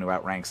to someone who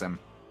outranks him.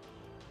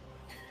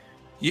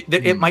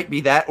 It might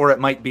be that, or it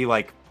might be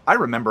like, I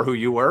remember who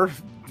you were.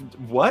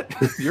 What?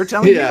 You're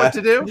telling me what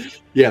to do?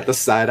 Yeah, the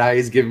side eye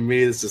he's giving me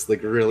is just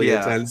like really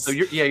intense. So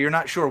you're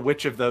not sure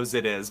which of those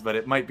it is, but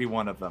it might be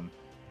one of them.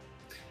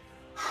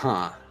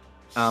 Huh.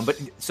 But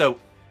so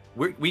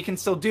we can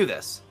still do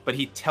this, but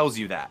he tells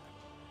you that.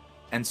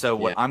 And so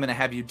what I'm going to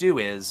have you do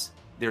is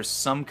there's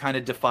some kind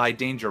of defy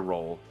danger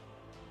roll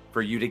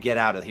for you to get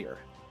out of here.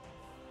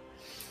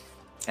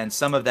 And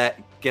some of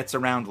that gets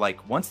around,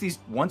 like once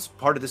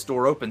part of this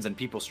door opens and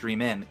people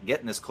stream in,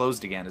 getting this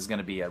closed again is going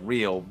to be a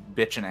real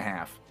bitch and a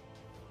half.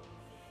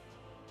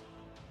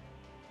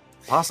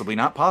 Possibly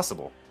not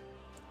possible.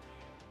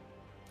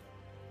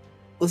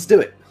 Let's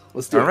do it.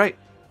 All right,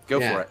 go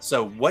for it.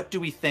 So what do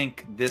we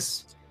think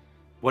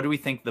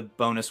the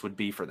bonus would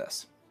be for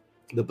this?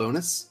 The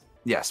bonus?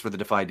 Yes, for the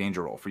defy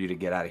danger roll for you to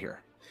get out of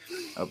here.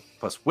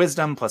 Plus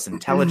wisdom, plus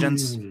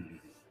intelligence.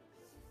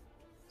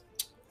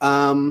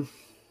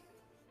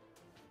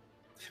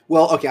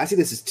 Well, okay, I see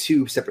this as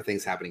two separate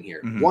things happening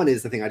here. Mm-hmm. One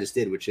is the thing I just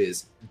did, which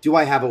is, do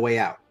I have a way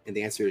out? And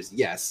the answer is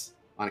yes,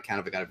 on account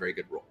of I got a very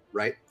good roll,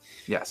 right?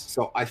 Yes.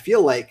 So I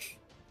feel like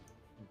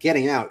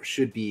getting out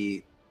should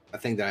be a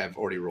thing that I've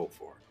already rolled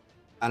for.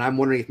 And I'm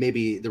wondering if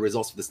maybe the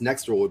results of this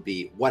next roll would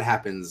be what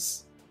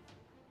happens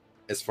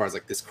as far as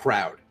like this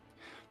crowd.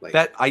 Like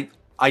that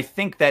I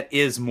think that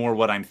is more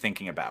what I'm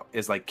thinking about,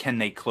 is like, can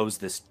they close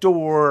this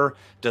door?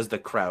 Does the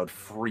crowd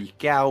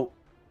freak out?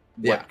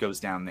 What goes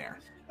down there?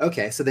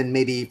 Okay, so then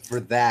maybe for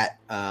that,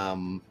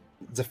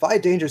 defy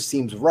danger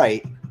seems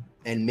right,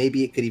 and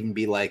maybe it could even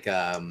be like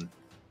a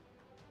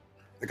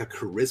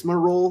charisma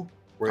roll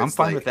I'm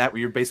fine with that, where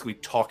you're basically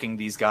talking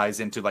these guys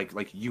into like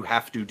you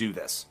have to do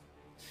this.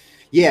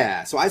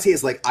 Yeah, so I see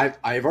it's like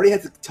I've already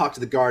had to talk to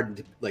the guard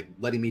into like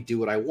letting me do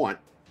what I want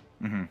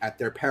at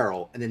their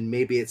peril, and then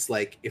maybe it's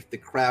like if the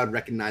crowd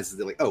recognizes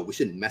they're like, oh, we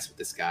shouldn't mess with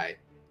this guy,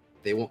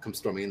 they won't come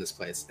storming in this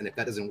place, and if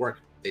that doesn't work,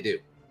 they do.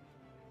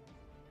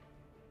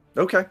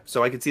 Okay,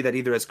 so I could see that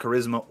either as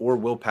charisma or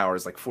willpower,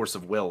 as like force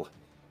of will.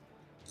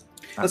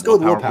 Let's go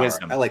with willpower.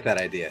 Wisdom. I like that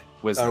idea.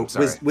 Wisdom.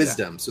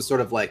 Wisdom. Yeah. So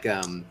sort of like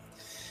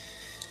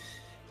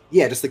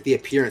just like the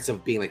appearance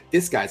of being like,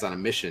 this guy's on a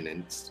mission,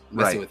 and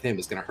messing with him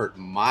is going to hurt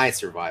my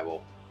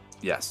survival.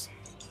 Yes.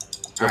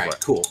 All right,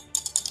 cool.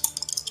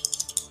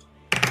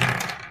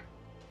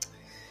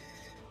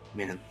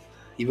 Man,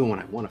 even when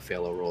I want to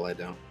fail a roll, I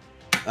don't.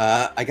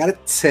 I got a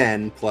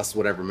 10 plus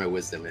whatever my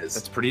wisdom is.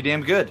 That's pretty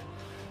damn good.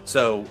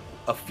 So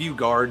a few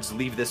guards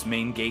leave this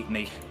main gate, and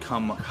they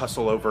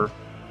hustle over,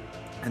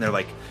 and they're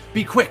like,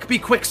 be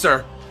quick,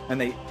 sir. And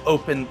they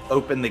open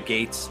the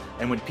gates,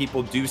 and when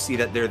people do see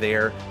that they're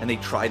there, and they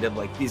try to,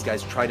 like, these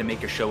guys try to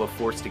make a show of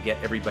force to get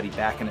everybody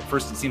back, and at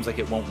first it seems like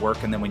it won't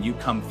work, and then when you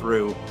come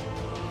through,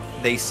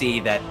 they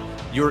see that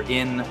you're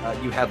in,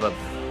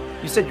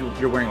 you said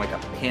you're wearing like a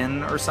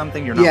pin or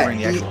something? You're not wearing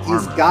the actual armor.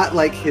 He's got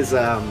like his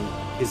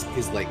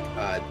like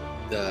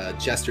the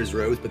jester's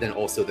robes, but then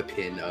also the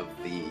pin of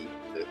the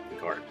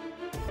guard.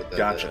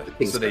 Gotcha.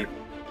 So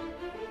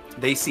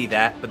they see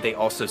that, but they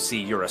also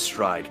see you're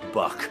astride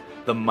Buck,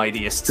 the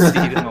mightiest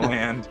steed in the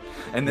land.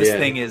 And this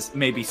thing is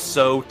maybe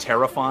so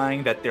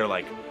terrifying that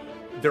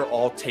they're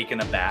all taken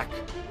aback,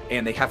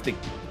 and they have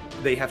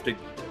to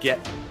get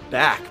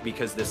back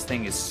because this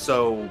thing is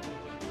so.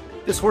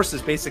 This horse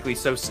is basically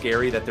so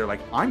scary that they're like,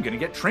 I'm going to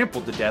get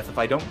trampled to death if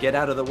I don't get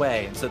out of the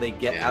way. And so they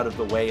get out of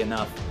the way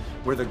enough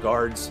where the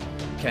guards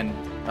can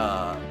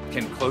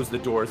close the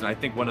doors. And I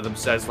think one of them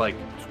says, like,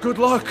 good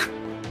luck.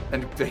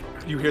 And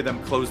you hear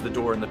them close the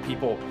door, and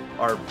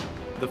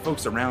the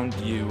folks around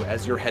you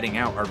as you're heading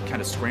out are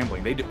kind of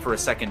scrambling. They, for a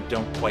second,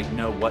 don't quite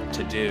know what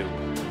to do.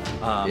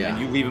 And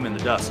you leave them in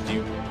the dust.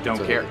 You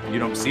don't care. You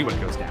don't see what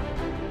goes down.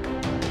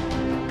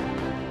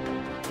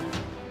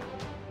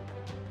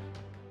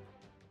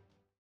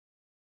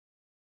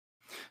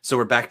 So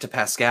we're back to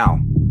Pascal,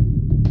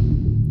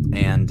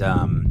 and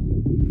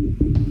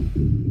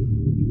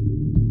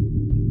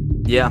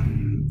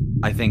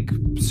I think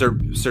Sir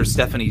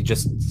Gina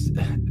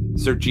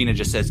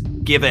just says,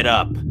 give it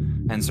up,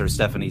 and Sir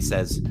Stephanie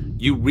says,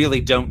 you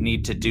really don't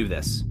need to do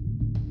this.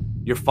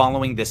 You're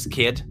following this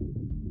kid.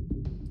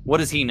 What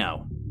does he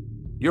know?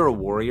 You're a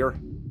warrior.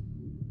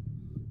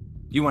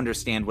 You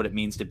understand what it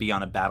means to be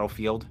on a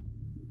battlefield.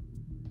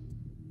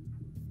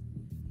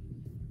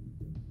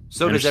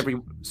 So does every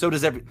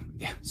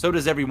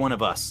one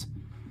of us,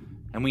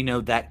 and we know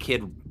that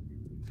kid's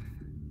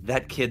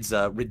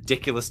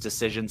ridiculous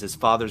decisions, his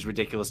father's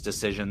ridiculous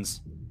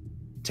decisions,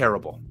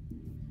 terrible.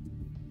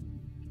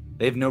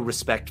 They have no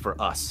respect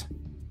for us,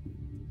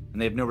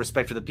 and they have no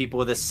respect for the people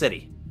of this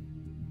city.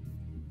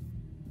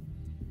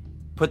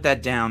 Put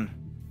that down.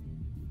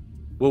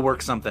 We'll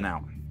work something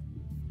out.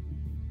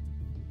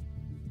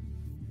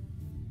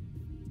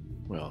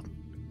 Well,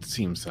 it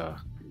seems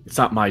it's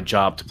not my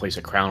job to place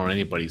a crown on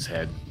anybody's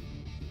head,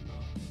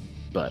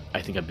 but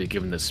I think I've been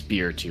given the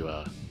spear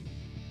to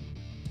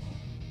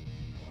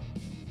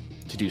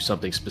do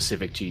something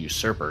specific to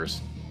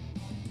usurpers.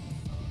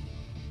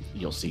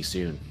 You'll see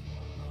soon.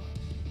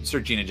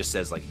 Sir Gina just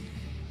says, like,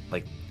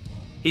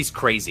 he's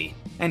crazy,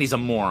 and he's a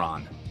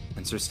moron.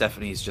 And Sir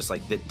Stephanie's just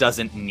like, it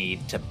doesn't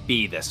need to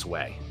be this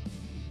way.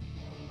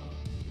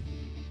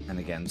 And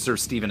again, Sir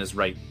Stephen is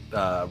right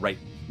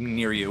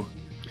near you.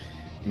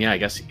 Yeah, I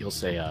guess he'll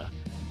say,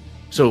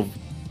 so,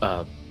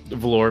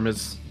 Valorum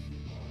is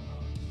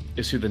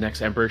who the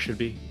next emperor should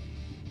be?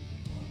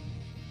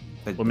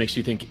 What makes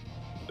you think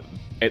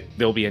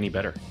they'll be any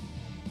better?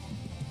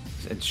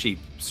 And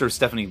Sir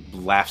Stephanie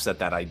laughs at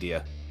that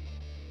idea.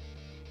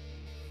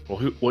 Well,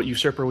 what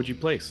usurper would you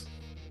place?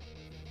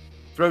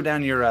 Throw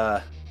down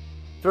your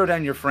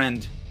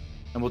friend,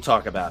 and we'll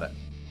talk about it.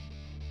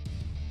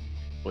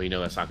 Well, you know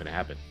that's not going to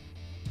happen.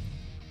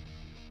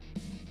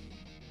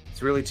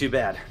 It's really too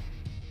bad.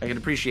 I can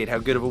appreciate how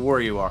good of a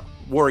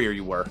warrior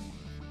you were.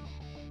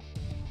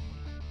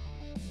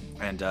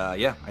 And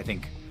I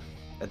think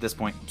at this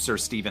point, Sir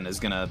Stephen is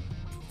gonna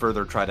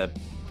further try to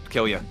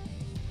kill you.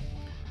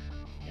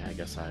 Yeah, I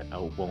guess I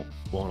won't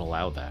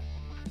allow that.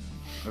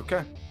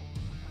 Okay.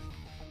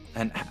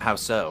 And how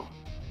so?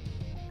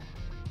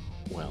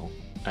 Well,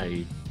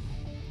 am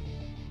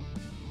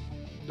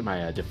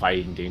I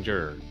defying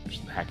danger or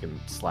just hack and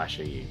slash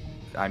a?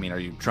 I mean, are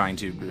you trying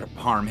to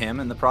harm him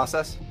in the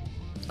process?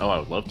 Oh, I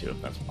would love to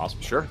if that's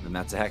possible. Sure, then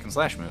that's a hack and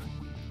slash move.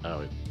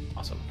 Oh,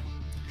 awesome.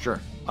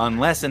 Sure.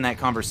 Unless in that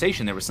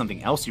conversation there was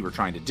something else you were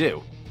trying to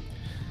do.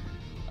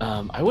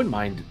 I wouldn't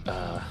mind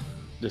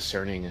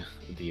discerning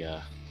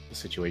the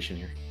situation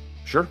here.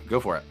 Sure, go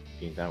for it. I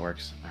think that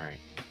works. All right.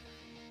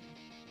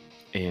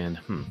 And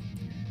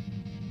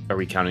are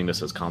we counting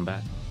this as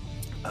combat?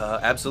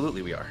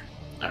 Absolutely we are.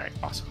 All right,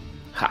 awesome.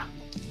 Ha!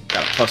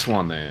 Got a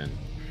 +1 then.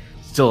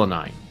 Still a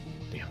 9.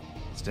 Damn.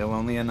 Still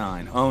only a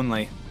 9.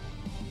 Only.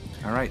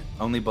 All right,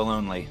 only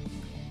Bologna.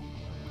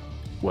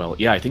 Well,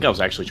 yeah, I think I was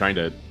actually trying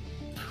to.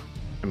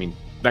 I mean,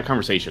 that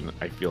conversation.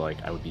 I feel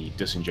like I would be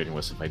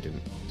disingenuous if I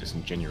didn't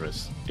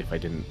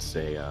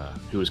say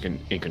who was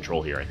in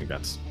control here. I think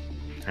that's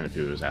kind of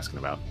who he was asking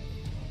about.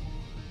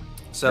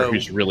 So or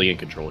who's really in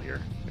control here?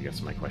 I guess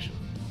is my question.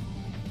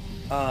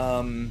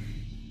 I'm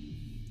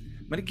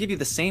gonna give you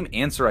the same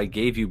answer I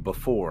gave you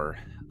before.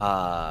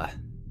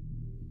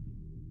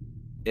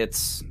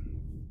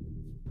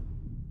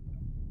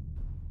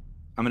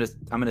 I'm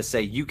gonna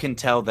say you can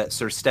tell that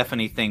Sir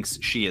Stephanie thinks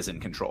she is in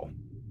control.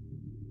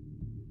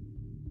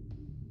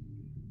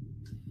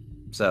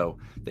 So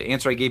the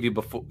answer I gave you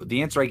before,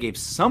 the answer I gave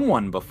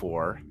someone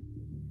before.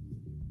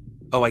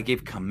 Oh, I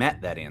gave Komet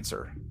that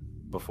answer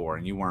before,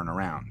 and you weren't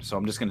around. So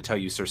I'm just gonna tell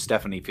you, Sir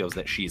Stephanie feels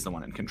that she's the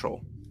one in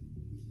control.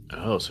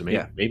 Oh, so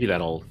maybe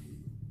that'll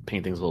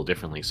paint things a little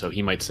differently. So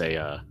he might say,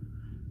 I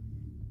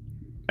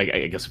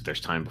guess if there's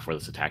time before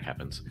this attack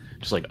happens,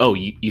 just like, oh,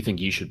 you think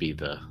you should be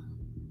the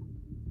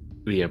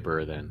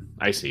emperor? Then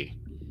I see.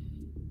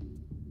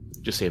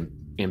 Just say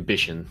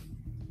ambition.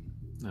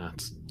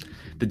 It's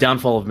the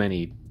downfall of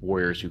many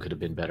warriors who could have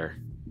been better.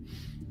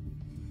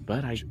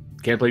 But I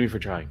can't blame you for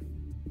trying.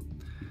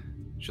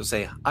 She'll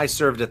say, I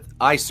served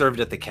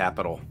at the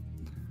capital.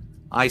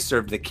 I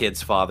served the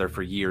kid's father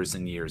for years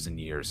and years and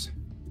years.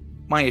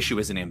 My issue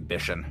isn't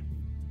ambition.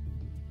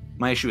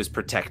 My issue is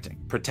protection.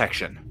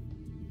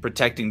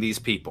 Protecting these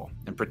people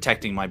and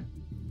protecting my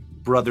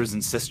brothers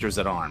and sisters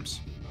at arms.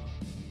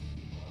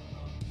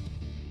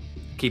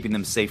 Keeping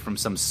them safe from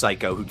some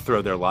psycho who'd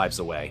throw their lives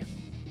away.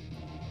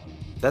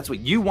 If that's what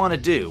you want to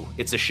do,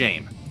 it's a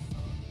shame.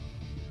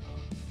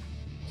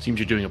 Seems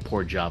you're doing a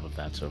poor job of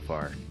that so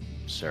far,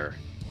 sir.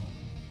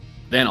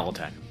 Then I'll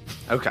attack him.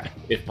 Okay.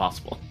 If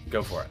possible.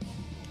 Go for it.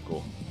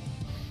 Cool.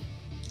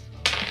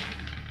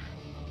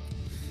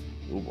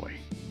 Oh boy.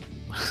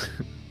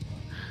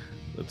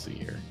 Let's see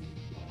here.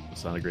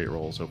 It's not a great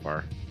roll so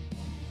far.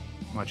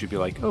 Why don't you be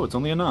like, oh, it's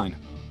only a 9?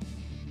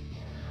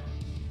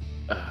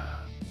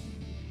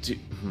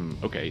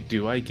 Okay,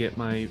 do I get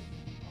my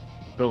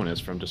bonus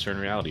from Discern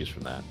Realities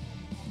from that?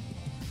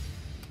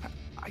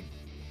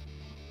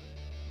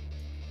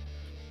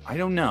 I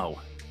don't know.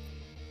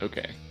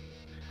 Okay.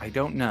 I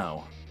don't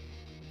know.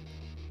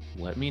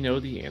 Let me know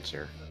the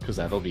answer, because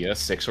that'll be a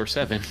 6 or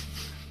 7.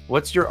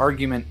 What's your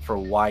argument for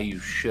why you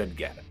should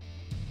get it?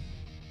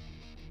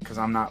 Because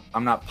I'm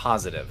not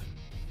positive.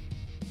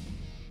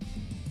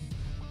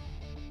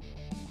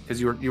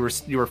 Because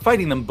you were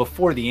fighting them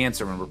before the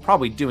answer, and we're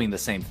probably doing the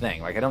same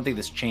thing. Like, I don't think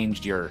this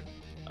changed your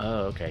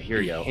okay,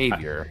 here you go.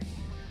 Behavior.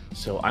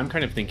 So I'm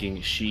kind of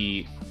thinking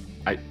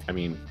I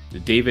mean,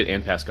 David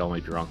and Pascal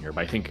might be wrong here,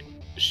 but I think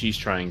she's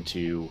trying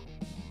to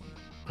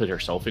put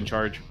herself in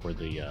charge, or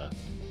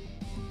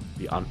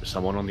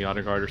someone on the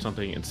honor guard or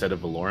something, instead of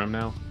Valorum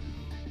now.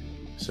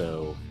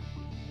 So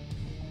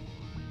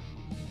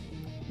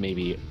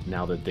maybe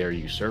now that they're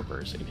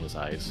usurpers in his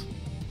eyes,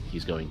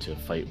 he's going to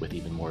fight with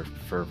even more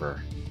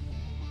fervor.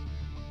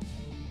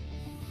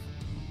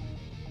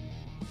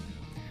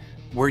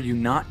 Were you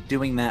not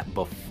doing that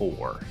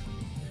before?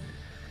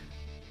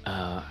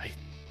 I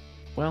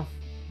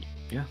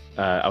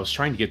was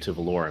trying to get to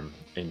Valorum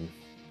in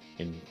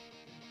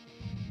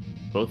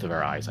both of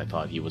our eyes. I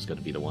thought he was going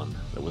to be the one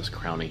that was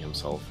crowning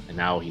himself, and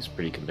now he's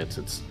pretty convinced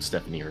it's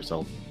Stephanie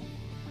herself.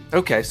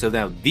 Okay, so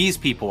now these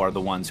people are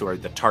the ones who are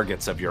the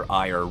targets of your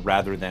ire,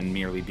 rather than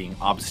merely being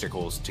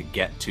obstacles to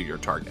get to your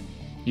target.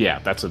 Yeah,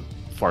 that's a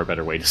far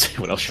better way to say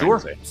what I was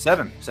trying to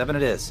say. 7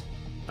 it is.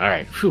 All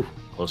right, whew,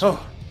 close.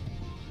 Oh.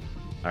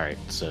 All right,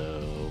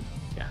 so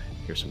yeah,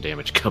 here's some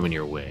damage coming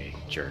your way,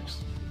 jerks.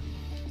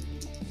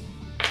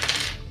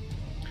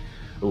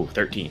 Ooh,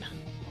 13.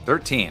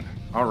 13.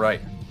 All right.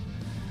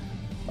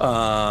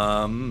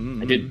 I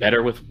did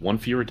better with 1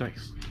 fewer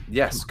dice.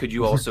 Yes. Could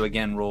you also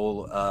again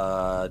roll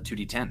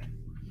 2d10?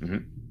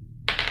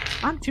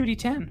 Mm-hmm. On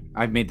 2d10.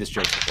 I've made this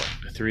joke before.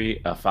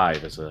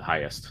 5 is the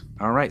highest.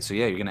 All right. So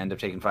yeah, you're gonna end up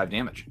taking 5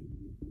 damage.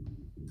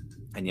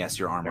 And yes,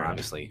 your armor Fair enough.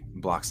 obviously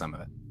blocks some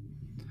of it.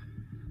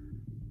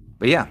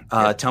 But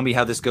yeah, tell me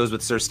how this goes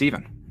with Sir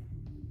Stephen.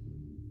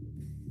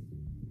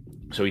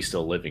 So he's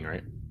still living,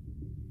 right?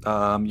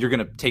 You're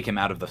gonna take him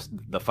out of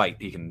the fight.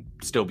 He can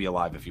still be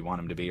alive if you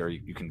want him to be, or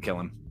you can kill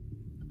him.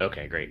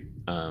 Okay, great.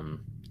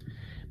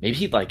 Maybe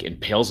he like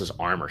impales his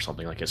arm or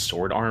something, like his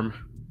sword arm.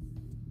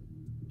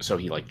 So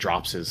he like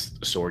drops his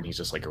sword and he's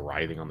just like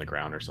writhing on the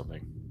ground or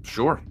something.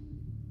 Sure.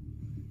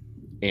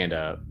 And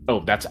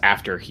that's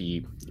after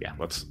he. Yeah,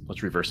 let's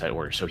reverse that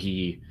order. So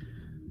he,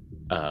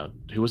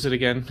 who was it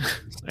again?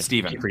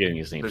 Stephen. I keep forgetting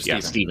his name. Sir Yeah,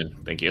 Stephen.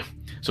 Stephen. Thank you.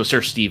 So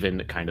Sir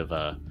Stephen kind of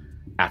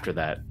after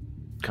that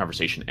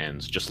conversation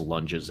ends, just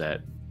lunges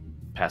at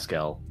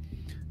Pascal,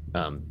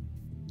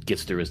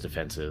 gets through his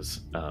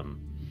defenses,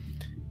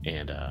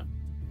 and I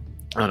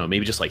don't know,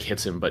 maybe just like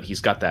hits him, but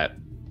he's got that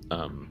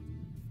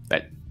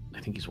that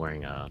I think he's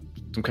wearing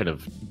some kind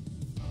of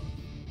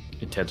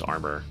intense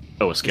armor.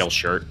 Oh, a scale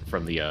shirt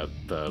from the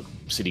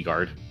city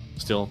guard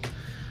still.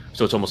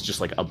 So it's almost just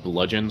like a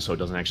bludgeon, so it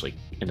doesn't actually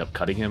end up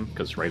cutting him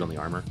because it's right on the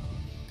armor.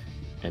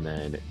 And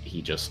then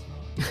he just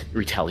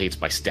retaliates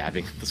by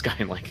stabbing this guy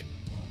in like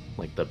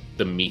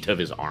the meat of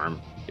his arm,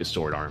 his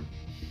sword arm.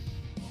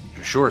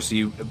 Sure.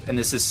 So and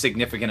this is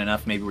significant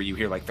enough, maybe where you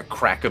hear like the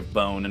crack of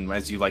bone, and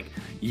as you like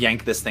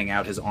yank this thing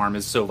out, his arm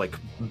is so like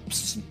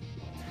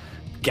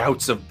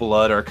gouts of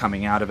blood are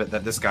coming out of it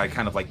that this guy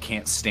kind of like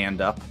can't stand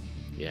up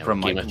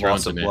from like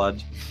loss of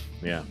blood.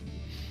 Yeah.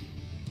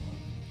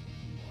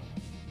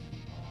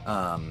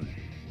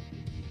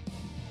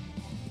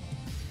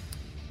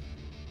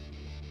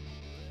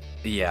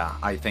 Yeah,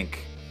 I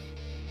think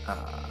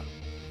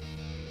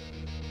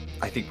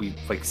we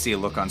like see a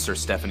look on Sir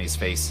Stephanie's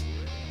face,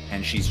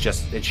 and she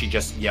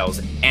just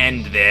yells,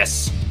 "End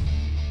this!"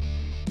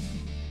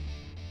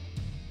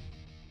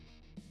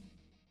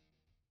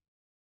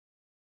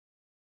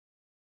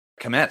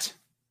 Komet,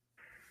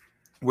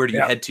 where do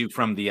you head to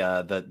from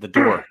the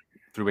door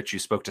through which you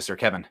spoke to Sir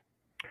Kevin?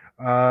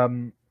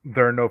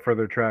 There are no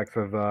further tracks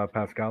of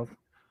Pascal's.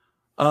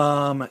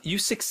 You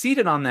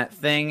succeeded on that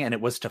thing, and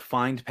it was to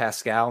find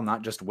Pascal,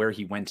 not just where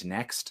he went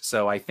next.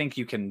 So I think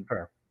you can,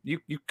 you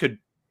could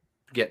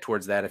get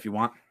towards that if you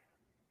want.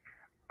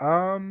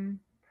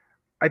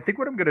 I think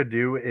what I'm gonna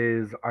do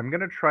is I'm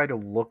gonna try to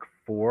look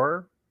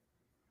for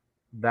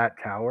that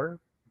tower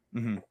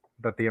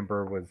that the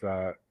Emperor was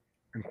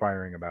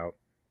inquiring about.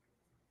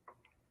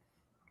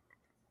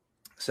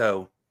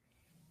 So,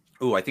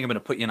 I think I'm gonna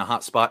put you in a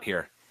hot spot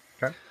here.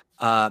 Okay.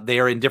 They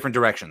are in different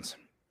directions.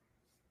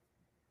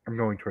 I'm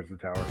going towards the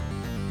tower.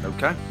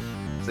 Okay.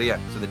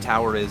 So the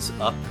tower is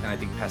up, and I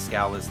think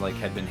Pascal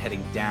had been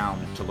heading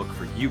down to look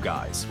for you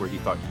guys, where he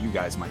thought you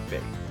guys might be.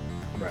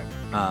 Right.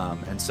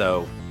 And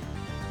so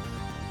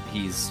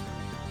he's,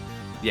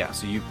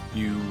 so you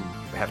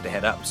have to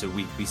head up. So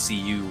we see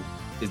you,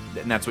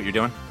 and that's what you're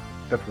doing?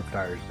 That's what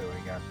Styre's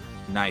doing, yeah.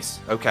 Nice.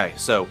 Okay.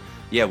 So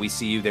we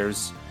see you.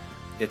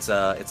 It's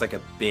like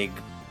a big,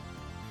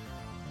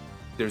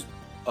 there's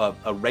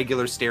a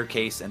regular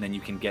staircase, and then you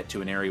can get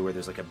to an area where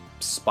there's like a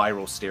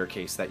spiral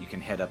staircase that you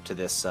can head up to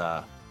this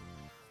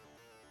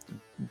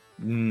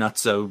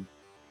nutso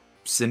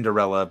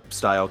Cinderella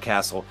style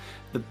castle.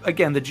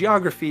 The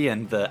geography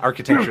and the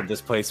architecture of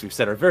this place, we've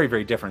said, are very,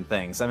 very different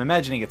things. I'm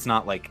imagining it's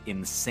not like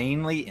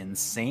insanely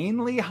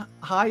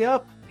high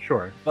up.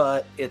 Sure.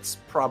 But it's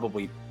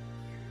probably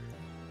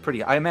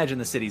pretty, I imagine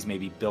the city's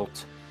maybe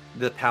built,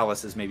 the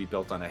palace is maybe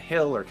built on a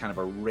hill or kind of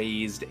a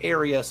raised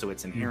area, so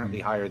it's inherently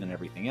higher than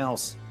everything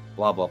else,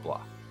 blah, blah,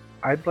 blah.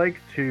 I'd like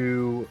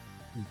to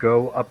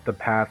go up the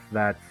path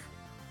that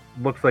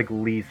looks like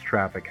least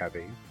traffic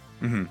heavy.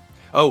 Mm-hmm.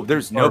 Oh,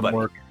 there's nobody.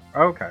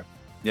 Okay.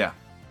 Yeah.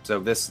 So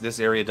this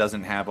area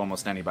doesn't have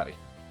almost anybody.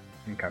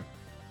 Okay.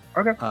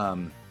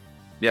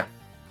 Yeah.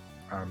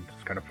 I'm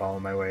just gonna follow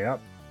my way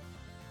up.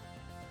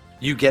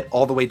 You get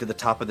all the way to the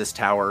top of this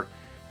tower,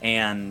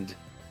 and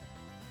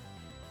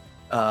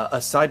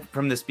aside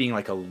from this being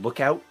like a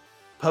lookout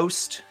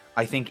post,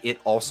 I think it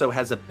also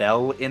has a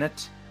bell in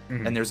it,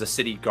 and there's a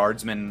city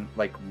guardsman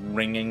like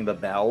ringing the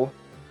bell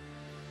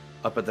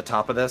up at the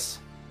top of this,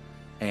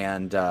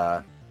 and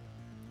so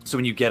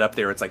when you get up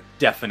there, it's like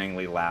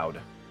deafeningly loud.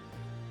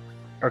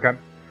 Okay.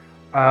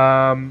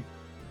 Can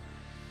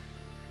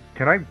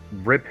I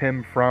rip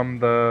him from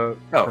the?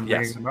 Oh,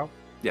 yes.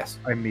 Yes.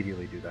 I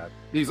immediately do that.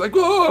 He's like,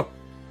 whoa!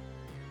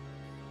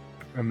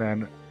 And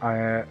then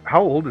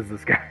how old is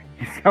this guy?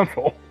 He sounds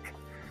old.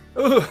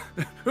 Oh,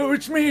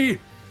 it's me,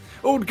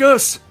 old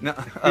Gus. No,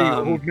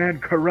 old man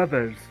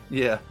Carruthers.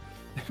 Yeah.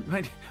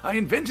 I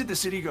invented the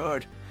city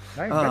guard.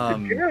 I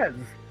invented jazz.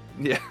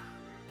 Yeah.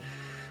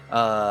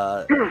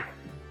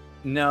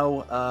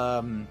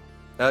 No.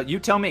 You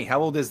tell me,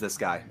 how old is this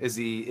guy? Is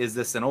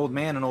this an old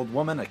man, an old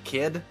woman, a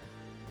kid?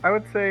 I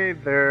would say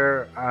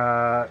they're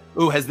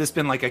has this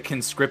been like a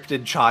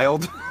conscripted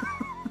child?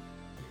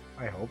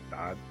 I hope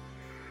not.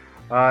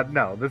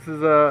 No, this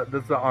is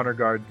a honor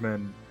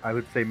guardsman. I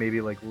would say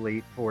maybe like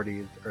late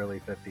 40s, early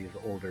 50s,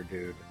 older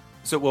dude.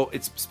 So,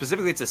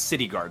 it's a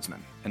city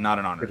guardsman and not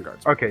an honor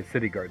guardsman. Okay,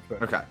 city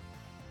guardsman. Okay.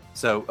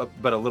 So,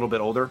 but a little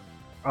bit older?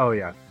 Oh,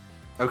 yeah.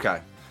 Okay.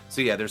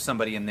 So, there's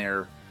somebody in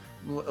there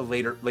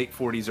late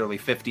 40s, early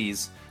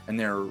 50s, and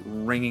they're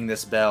ringing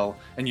this bell,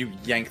 and you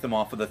yank them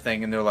off of the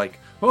thing, and they're like,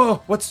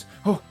 what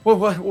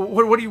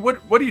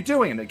are you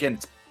doing? And again,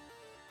 it's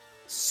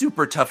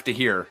super tough to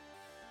hear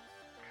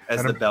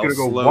as the bell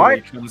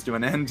slowly comes to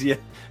an end. Yeah,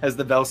 as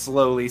the bell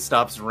slowly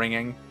stops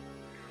ringing.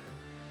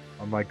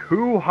 I'm like,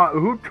 who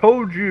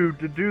told you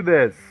to do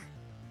this?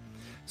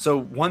 So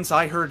once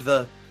I heard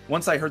the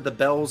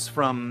bells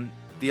from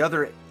the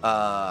other,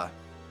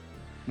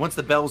 once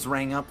the bells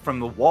rang up from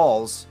the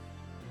walls,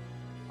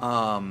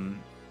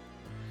 one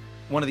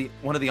of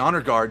the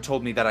honor guard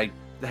told me that I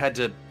had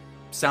to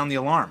sound the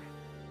alarm.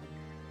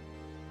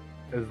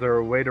 Is there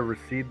a way to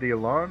receive the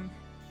alarms?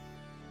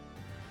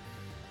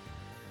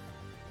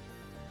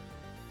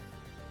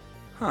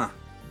 Huh.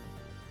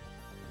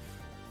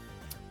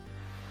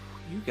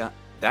 You got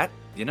that?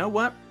 You know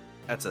what?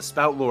 That's a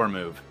spout lore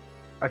move.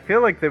 I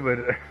feel like they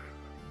would.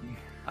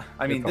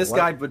 I mean, It's a this what?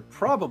 guy would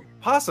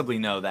possibly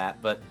know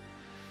that, but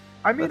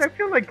I mean, That's- I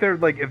feel like they're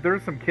like if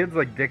there's some kids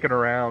like dicking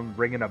around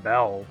ringing a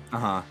bell,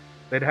 uh-huh.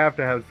 they'd have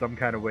to have some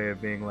kind of way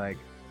of being like,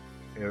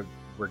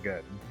 we're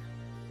good.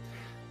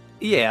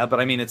 Yeah, but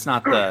I mean, it's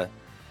not the.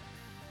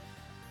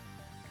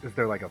 Is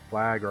there like a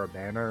flag or a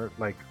banner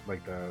like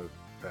the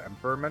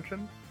emperor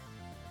mentioned?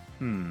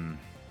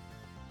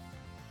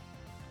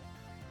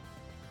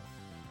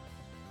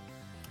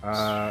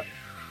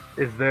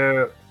 Is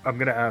there? I'm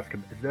gonna ask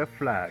him. Is there a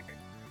flag?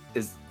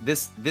 Is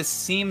this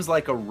seems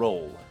like a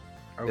roll?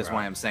 Is Okay.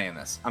 why I'm saying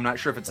this. I'm not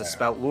sure if it's a Yeah.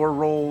 spout lore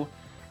roll.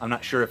 I'm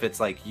not sure if it's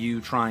like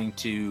you trying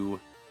to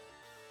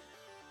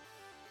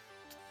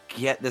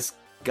get this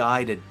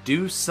guy to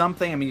do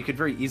something. I mean, you could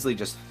very easily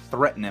just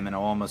threaten him and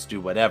he'll almost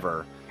do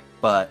whatever.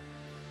 But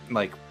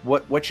like,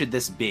 what should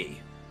this be?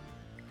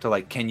 To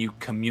like, can you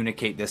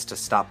communicate this to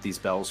stop these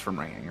bells from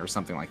ringing or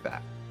something like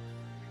that?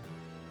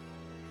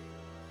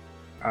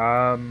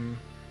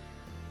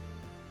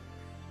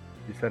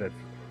 You said it's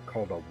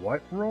called a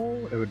what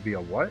roll? It would be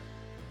a what?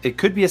 It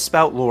could be a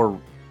spout lore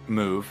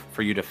move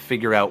for you to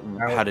figure out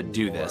how to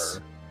do Spout this.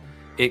 lore.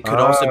 It could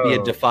also be a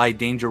Oh. defy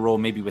danger roll,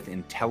 maybe with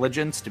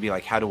intelligence, to be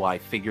like, how do I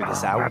figure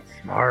this Oh, out? not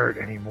smart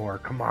anymore.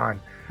 Come on.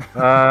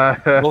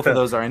 Both of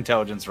those are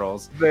intelligence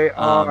rolls. They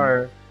Um,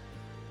 are.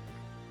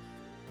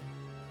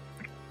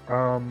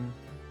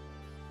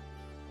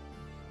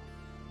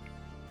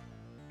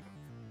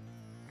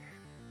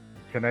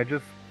 Can I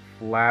just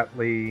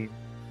flatly,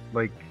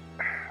 like,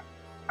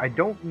 I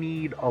don't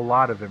need a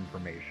lot of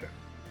information.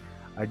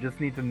 I just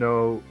need to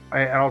know,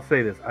 and I'll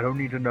say this, I don't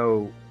need to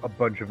know a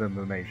bunch of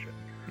information.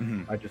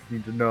 Mhm. I just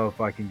need to know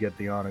if I can get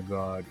the honor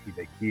guard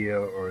either here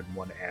or in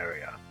one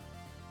area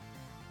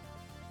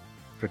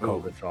to call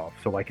Ooh. this off,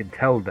 so I can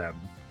tell them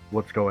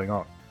what's going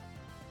on.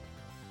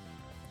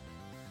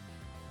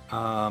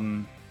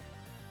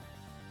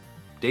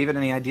 David,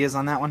 any ideas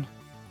on that one?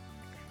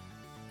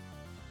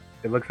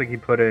 It looks like he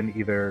put in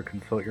either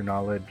consult your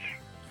knowledge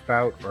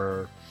spout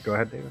or go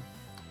ahead, David.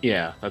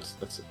 Yeah, that's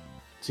it.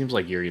 Seems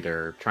like you're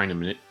either trying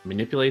to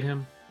manipulate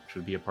him, which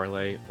would be a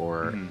parlay,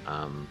 or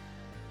Mhm.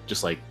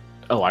 just like,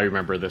 oh, I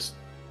remember this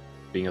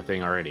being a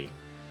thing already,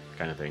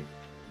 kind of thing.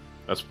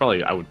 I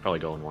would probably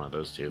go in one of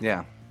those two.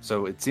 Yeah.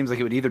 So it seems like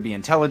it would either be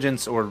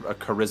intelligence or a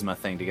charisma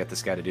thing to get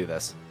this guy to do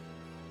this.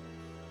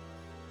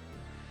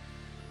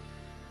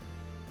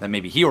 Then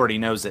maybe he already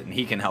knows it and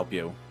he can help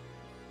you.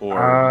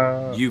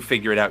 Or you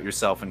figure it out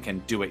yourself and can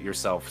do it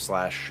yourself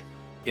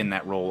 / in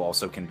that role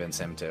also convince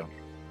him to.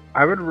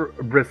 I would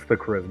risk the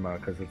charisma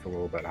because it's a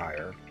little bit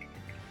higher.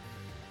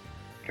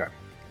 Okay.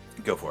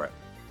 Go for it.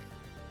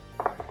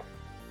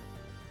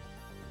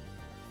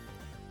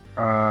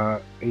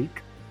 8.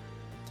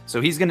 So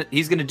he's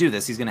gonna do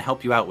this. He's gonna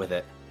help you out with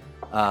it.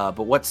 But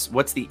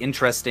what's the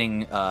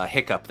interesting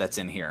hiccup that's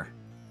in here?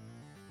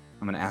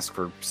 I'm gonna ask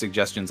for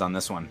suggestions on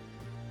this one.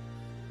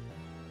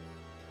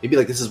 Maybe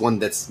like this is one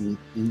that's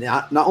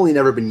not only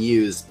never been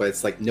used, but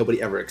it's like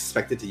nobody ever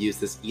expected to use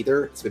this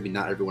either. So maybe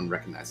not everyone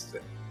recognizes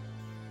it.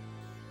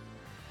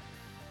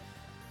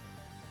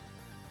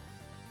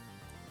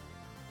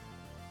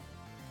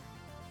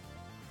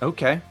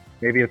 Okay.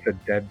 Maybe it's a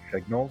dead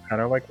signal,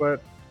 kind of like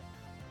what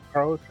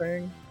Carl was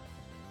saying.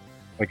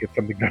 Like it's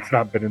something that's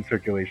not been in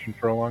circulation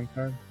for a long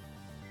time.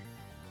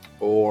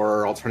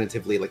 Or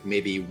alternatively, like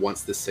maybe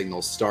once the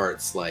signal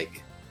starts,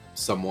 like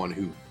someone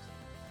who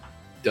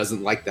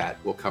doesn't like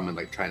that will come and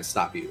like try and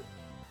stop you.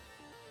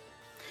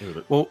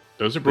 Well,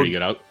 Those are pretty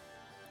good. I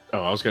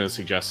was going to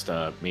suggest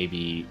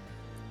maybe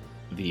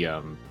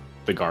the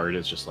guard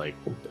is just like,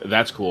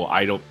 that's cool.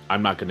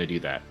 I'm not going to do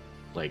that.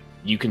 Like,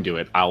 you can do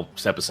it. I'll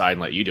step aside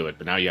and let you do it.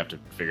 But now you have to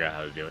figure out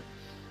how to do it.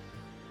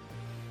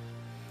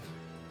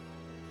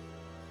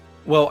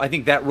 well, I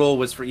think that role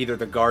was for either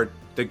the guard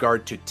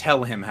to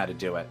tell him how to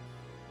do it,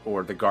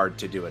 or the guard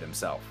to do it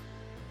himself.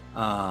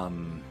 Oh,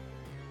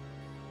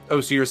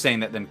 so you're saying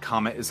that then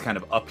Comet is kind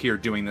of up here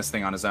doing this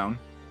thing on his own?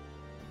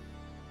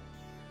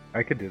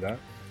 I could do that.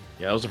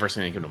 Yeah, that was the first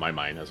thing that came to my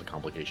mind as a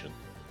complication.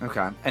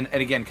 Okay. And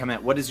again,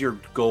 Comet, what is your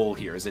goal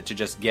here? Is it to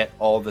just get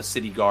all the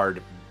city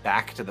guard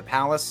back to the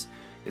palace?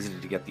 Is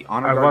it to get the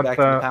honor I guard want back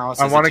to the- the palace?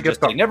 I Is wanna it to get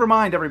just the- say, never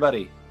mind,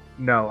 everybody?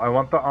 No, I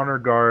want the honor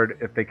guard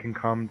if they can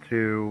come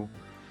to.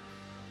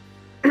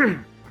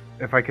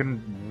 If I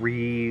can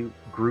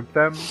regroup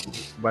them,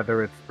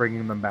 whether it's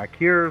bringing them back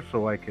here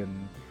so I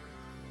can,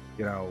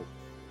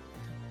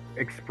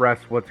 express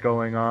what's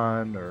going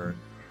on, or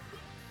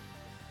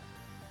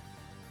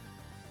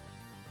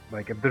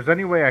like if there's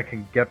any way I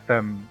can get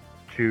them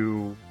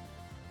to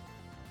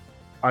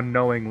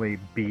unknowingly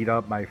beat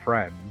up my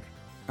friend,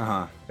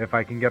 Uh-huh. if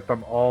I can get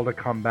them all to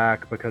come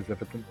back, because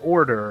if it's an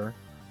order,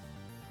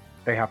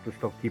 they have to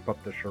still keep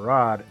up the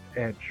charade,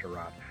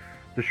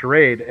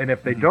 and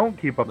if they Mhm. don't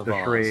keep up The the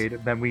vase. charade,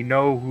 then we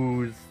know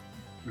who's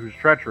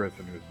treacherous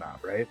and who's not,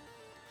 right?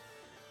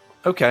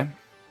 Okay.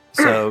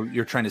 So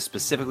you're trying to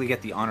specifically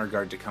get the honor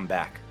guard to come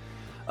back.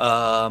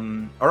 All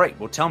right.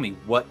 Well, tell me,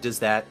 what does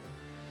that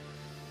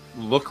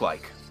look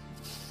like?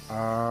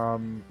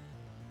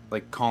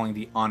 like calling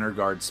the honor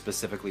guard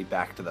specifically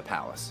back to the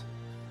palace?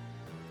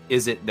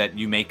 Is it that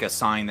you make a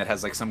sign that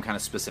has like some kind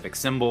of specific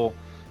symbol?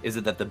 Is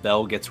it that the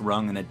bell gets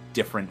rung in a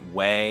different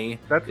way?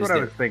 That's what I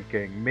was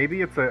thinking.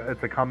 Maybe it's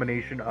a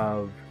combination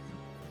of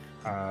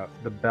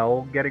the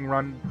bell getting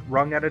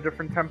rung at a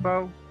different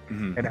tempo,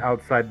 and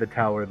outside the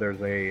tower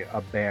there's a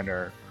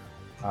banner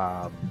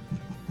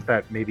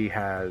that maybe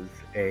has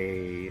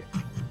a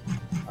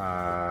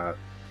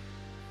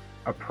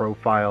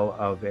profile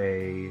of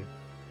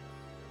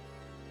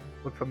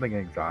something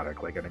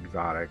exotic, like an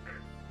exotic,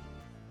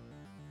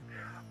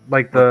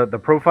 like the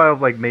profile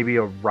of like maybe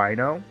a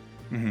rhino.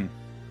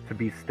 To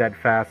be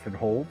steadfast and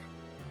hold.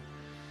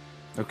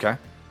 Okay.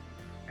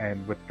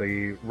 And with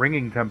the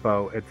ringing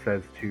tempo, it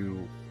says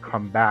to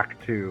come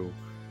back to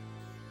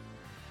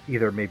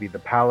either maybe the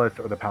palace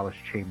or the palace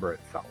chamber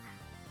itself.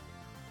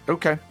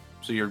 Okay.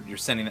 So you're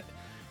sending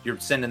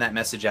that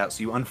message out. So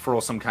you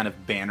unfurl some kind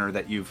of banner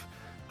that you've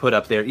put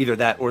up there. Either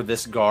that or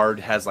this guard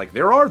has like,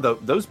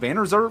 those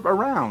banners are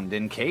around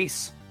in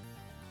case.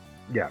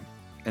 Yeah.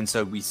 And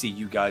so we see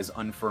you guys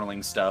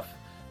unfurling stuff.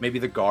 Maybe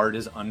the guard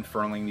is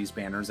unfurling these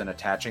banners and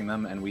attaching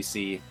them, and we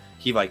see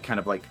he like kind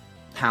of like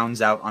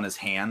pounds out on his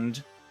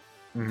hand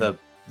the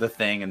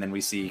thing, and then we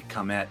see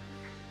Comet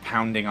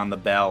pounding on the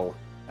bell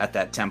at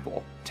that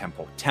tempo. I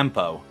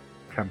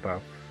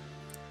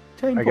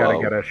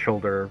gotta get a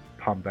shoulder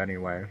pump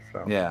anyway,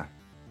 so yeah,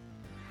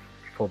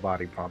 full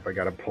body pump. I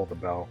gotta pull the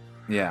bell.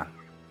 Yeah.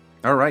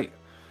 All right.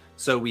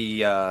 So we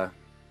go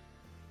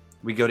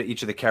to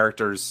each of the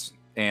characters,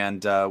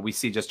 and we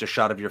see just a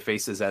shot of your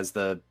faces as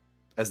the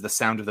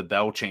sound of the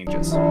bell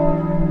changes. And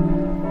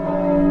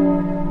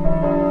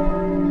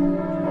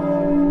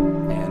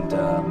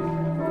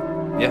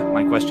yeah,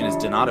 my question is,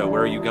 Donato,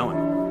 where are you going?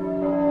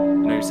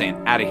 I know you're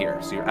saying out of here.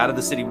 So you're out of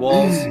the city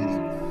walls.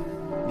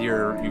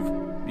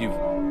 You've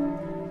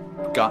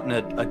gotten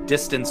a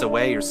distance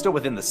away. You're still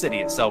within the city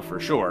itself for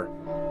sure,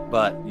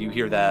 but you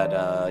hear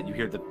that you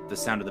hear the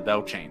sound of the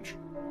bell change.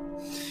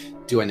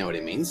 Do I know what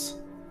it means?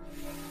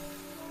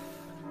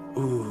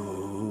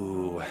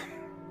 Ooh,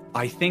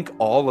 I think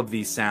all of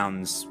these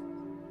sounds,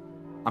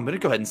 I'm going to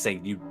go ahead and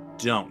say you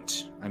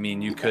don't. I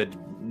mean, you could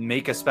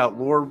make a spout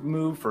lore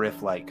move for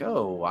if like,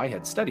 oh, I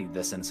had studied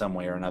this in some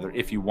way or another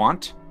if you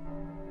want.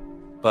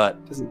 But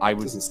I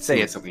would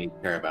say it's something you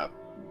care about.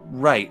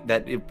 Right,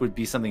 that it would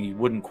be something you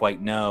wouldn't quite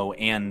know,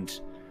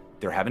 and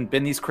there haven't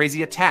been these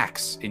crazy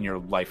attacks in your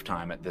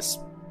lifetime in this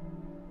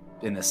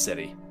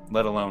city,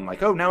 let alone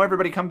like, oh, now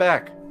everybody come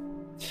back.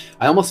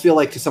 I almost feel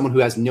like to someone who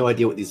has no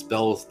idea what these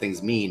bell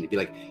things mean, to be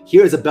like,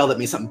 here's a bell that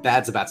means something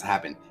bad's about to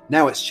happen.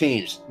 Now it's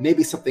changed.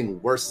 Maybe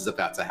something worse is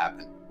about to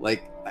happen.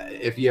 Like,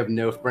 if you have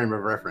no frame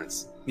of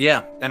reference.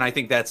 Yeah, and I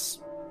think that's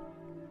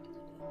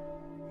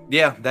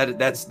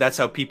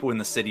how people in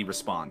the city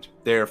respond.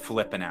 They're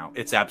flipping out.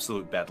 It's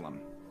absolute bedlam.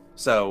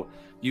 So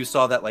you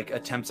saw that like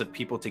attempts of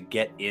people to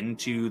get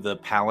into the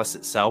palace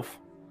itself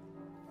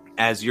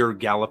as you're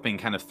galloping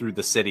kind of through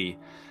the city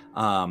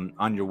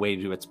on your way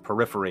to its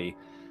periphery.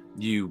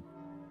 You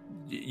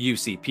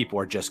see people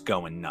are just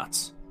going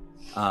nuts.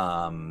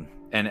 And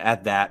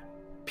at that,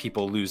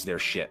 people lose their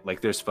shit.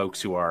 Like there's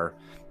folks who are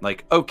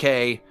like,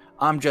 okay,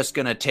 I'm just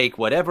going to take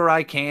whatever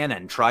I can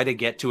and try to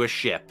get to a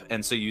ship.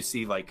 And so you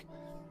see like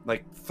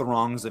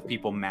throngs of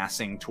people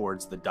massing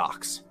towards the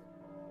docks.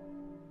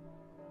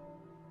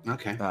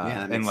 Okay.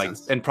 Yeah, that makes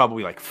sense. And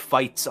probably like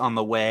fights on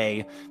the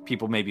way.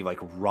 People maybe like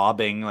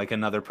robbing like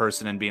another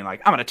person and being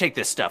like, I'm going to take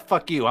this stuff.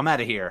 Fuck you. I'm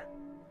out of here.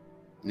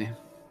 Yeah.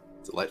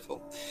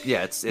 Delightful.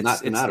 Yeah,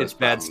 it's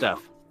bad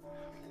stuff.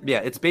 Yeah,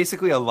 it's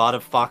basically a lot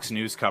of Fox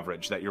News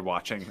coverage that you're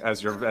watching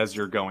as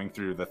you're going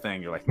through the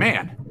thing. You're like,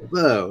 man,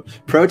 whoa,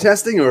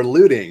 protesting or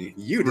looting?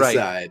 You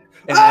decide.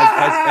 Right.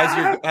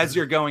 And as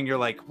you're going, you're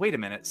like, wait a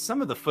minute,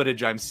 some of the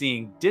footage I'm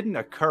seeing didn't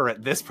occur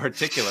at this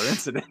particular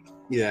incident.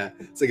 Yeah,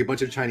 it's like a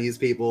bunch of Chinese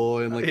people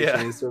and like a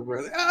Chinese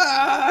server, like,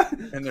 ah!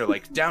 And they're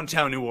like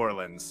downtown New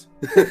Orleans.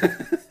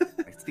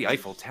 It's the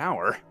Eiffel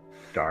Tower.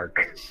 Dark.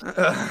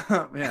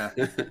 Yeah.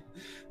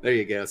 There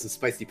you go. Some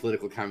spicy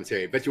political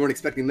commentary. Bet you weren't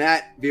expecting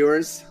that,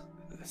 viewers.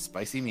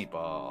 Spicy meatball.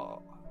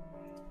 All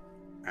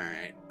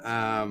right.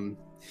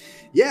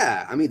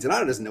 Yeah, I mean,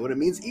 Donato doesn't know what it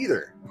means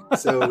either.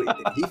 So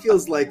he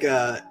feels like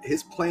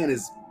his plan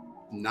is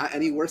not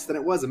any worse than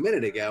it was a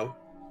minute ago.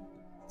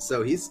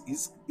 So he's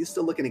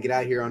still looking to get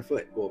out of here on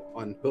foot, well,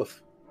 on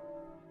hoof.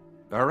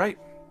 All right.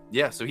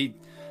 Yeah, so he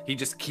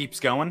just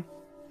keeps going.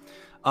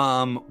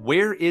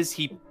 Where is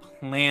he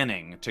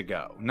planning to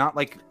go? Not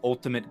like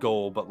ultimate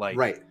goal, but like...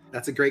 Right.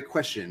 That's a great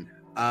question.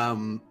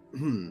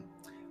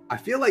 I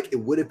feel like it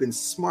would have been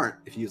smart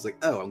if he was like,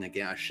 oh, I'm going to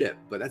get on a ship,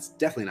 but that's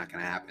definitely not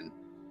going to happen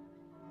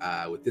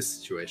with this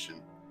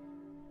situation.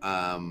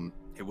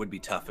 It would be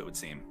tough, it would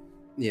seem.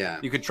 Yeah.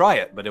 You could try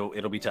it, but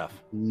it'll be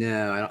tough.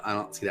 No, I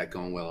don't see that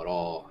going well at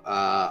all.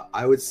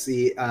 I would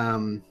see... I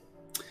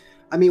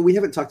mean, we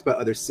haven't talked about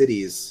other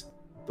cities,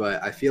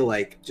 but I feel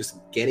like just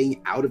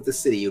getting out of the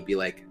city would be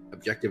like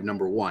objective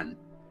number one.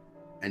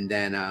 And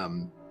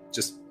then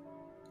just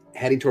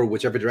heading toward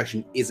whichever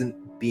direction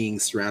isn't being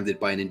surrounded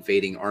by an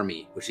invading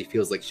army, which he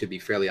feels like should be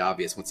fairly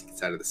obvious once he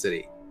gets out of the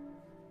city.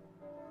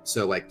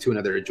 So, like, to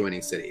another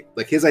adjoining city.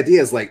 Like, his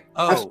idea is like,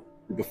 Oh,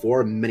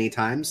 before many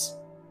times.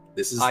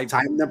 This is I-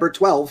 time number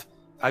 12.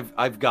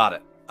 I've got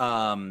it.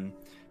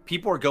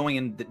 People are going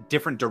in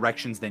different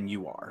directions than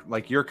you are.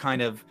 Like, you're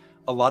kind of,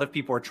 a lot of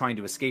people are trying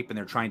to escape and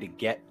they're trying to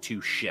get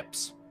to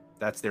ships.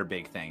 That's their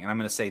big thing. And I'm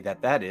going to say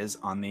that is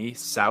on the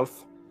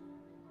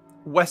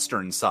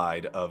southwestern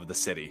side of the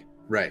city.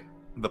 Right.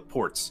 The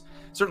ports,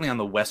 certainly on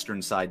the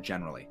western side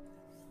generally.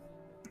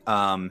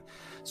 So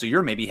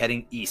you're maybe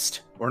heading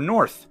east or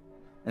north.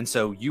 And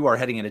so you are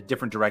heading in a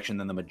different direction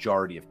than the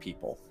majority of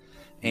people.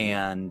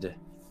 And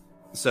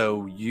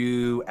so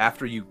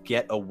after you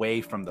get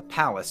away from the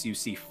palace, you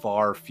see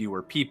far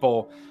fewer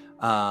people.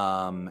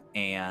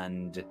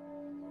 And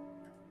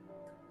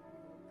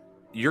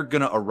you're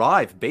going to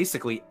arrive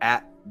basically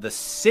at the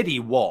city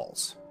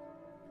walls.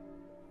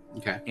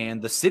 Okay.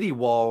 And the city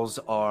walls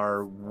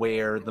are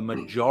where the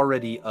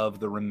majority of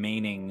the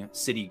remaining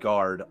city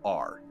guard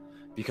are.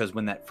 Because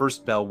when that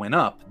first bell went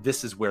up,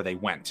 this is where they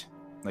went.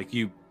 Like,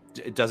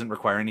 it doesn't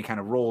require any kind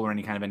of roll or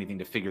any kind of anything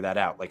to figure that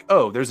out. Like,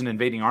 oh, there's an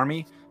invading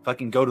army.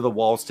 Fucking go to the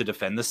walls to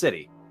defend the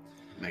city.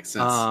 Makes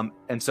sense.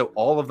 And so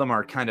all of them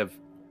are kind of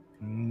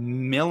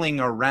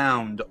milling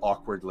around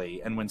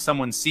awkwardly. And when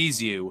someone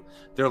sees you,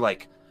 they're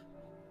like,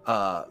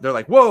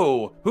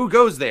 whoa, who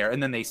goes there?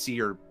 And then they see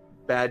your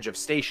badge of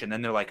station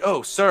and they're like,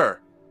 oh, sir,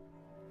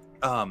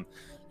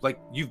 like,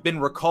 you've been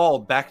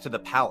recalled back to the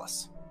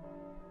palace.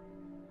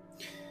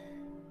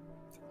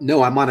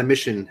 No, I'm on a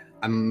mission.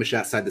 I'm on a mission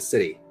outside the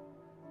city.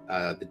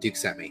 The Duke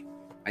sent me.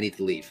 I need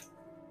to leave.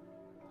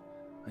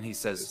 And he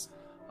says,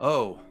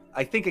 oh,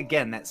 I think,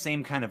 again, that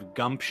same kind of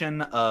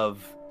gumption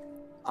of,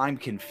 I'm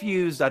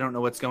confused, I don't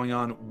know what's going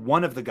on.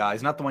 One of the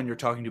guys, not the one you're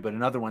talking to, but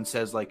another one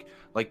says, like,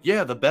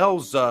 yeah, the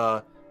bells,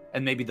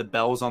 and maybe the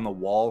bells on the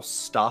wall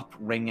stop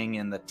ringing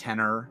in the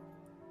tenor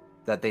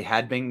that they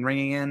had been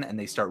ringing in, and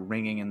they start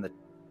ringing in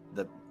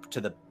to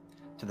the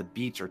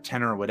beat or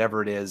tenor or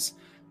whatever it is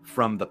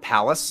from the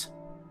palace.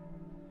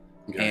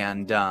 Okay.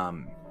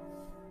 And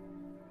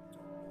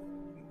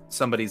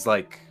somebody's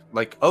like,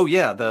 oh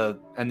yeah,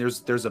 and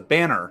there's a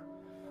banner,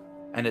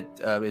 and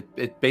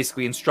it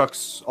basically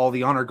instructs all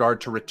the honor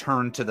guard to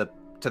return to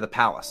the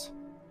palace.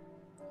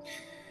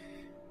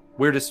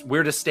 Where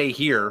to stay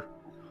here,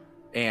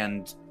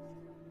 and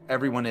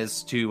everyone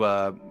is to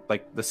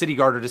like the city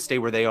guard are to stay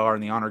where they are,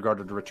 and the honor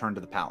guard are to return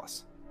to the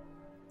palace.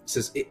 It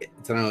says, I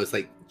don't know, it's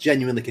like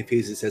genuinely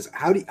confused. It says,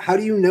 how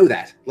do you know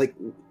that? Like,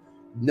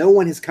 no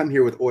one has come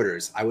here with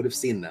orders. I would have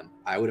seen them.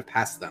 I would have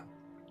passed them.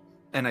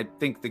 And I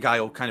think the guy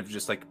will kind of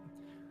just, like,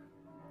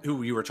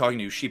 who you were talking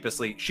to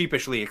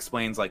sheepishly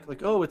explains, like,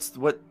 oh, it's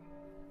what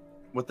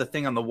the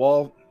thing on the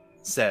wall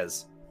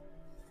says.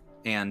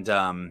 And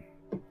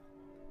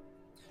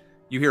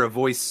you hear a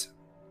voice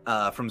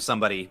from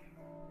somebody.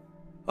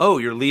 Oh,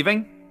 you're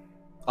leaving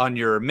on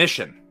your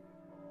mission.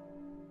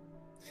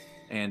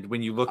 And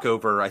when you look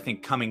over, I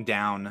think coming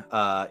down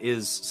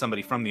is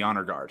somebody from the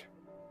honor guard.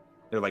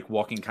 They're, like,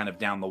 walking kind of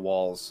down the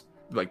walls,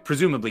 like,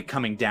 presumably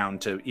coming down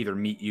to either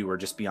meet you or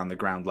just be on the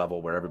ground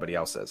level where everybody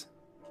else is.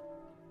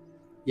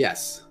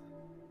 Yes.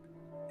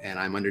 And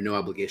I'm under no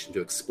obligation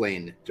to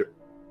explain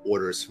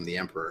orders from the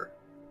Emperor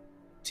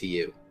to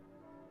you.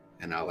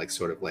 And I'll, like,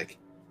 sort of, like,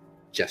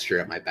 gesture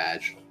at my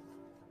badge.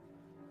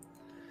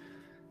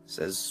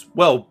 Says,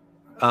 well,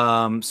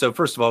 so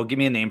first of all, give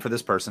me a name for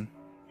this person.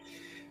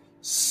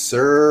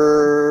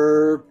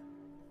 Sir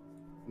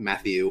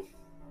Matthew.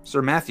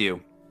 Sir Matthew.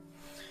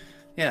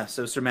 Yeah,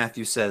 so Sir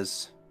Matthew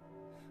says,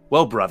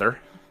 well, brother,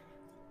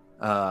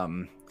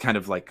 kind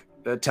of like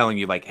telling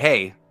you, like,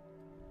 hey,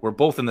 we're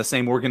both in the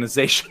same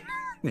organization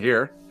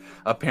here,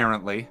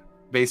 apparently,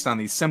 based on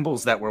these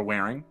symbols that we're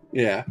wearing.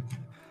 Yeah.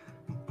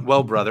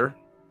 Well, brother,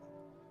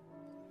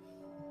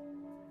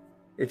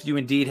 if you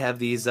indeed have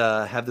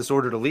this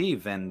order to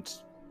leave and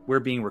we're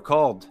being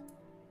recalled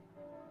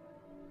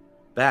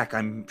back,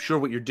 I'm sure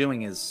what you're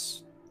doing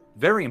is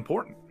very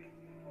important.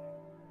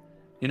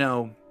 You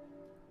know,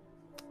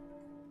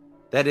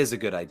 that is a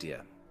good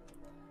idea.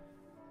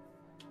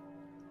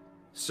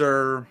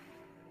 Sir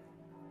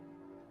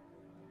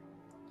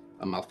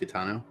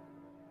Amalfitano.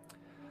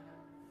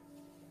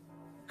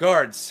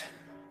 Guards,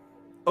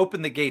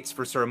 open the gates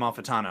for Sir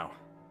Amalfitano.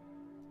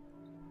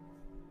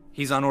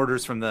 He's on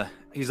orders from the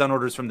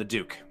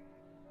Duke.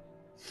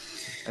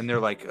 And they're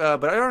like,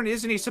 but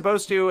isn't he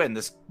supposed to? And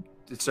this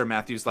Sir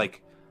Matthew's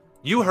like,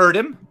 you heard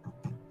him.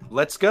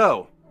 Let's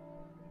go.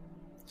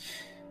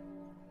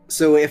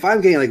 So if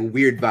I'm getting, like,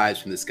 weird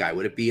vibes from this guy,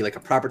 would it be, like, a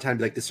proper time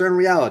to, like, discern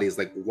realities?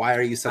 Like, why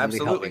are you suddenly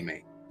Absolutely. helping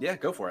me? Yeah,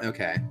 go for it.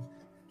 Okay.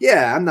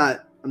 Yeah, I'm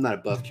not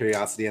above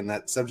curiosity on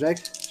that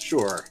subject.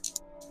 Sure.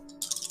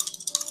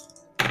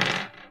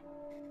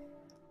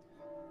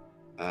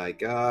 I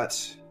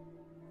got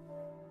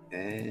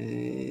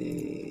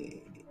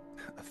a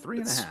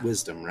 3.5.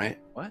 wisdom, right?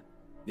 What?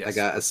 Yes. I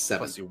got a 7.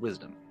 Plus your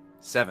wisdom.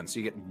 7, so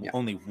you get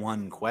only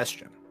one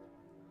question.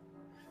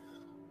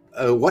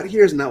 What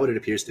here is not what it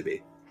appears to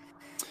be.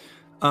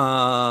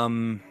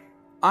 I'm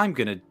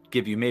gonna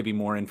give you maybe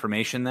more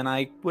information than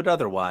I would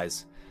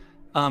otherwise.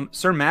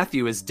 Sir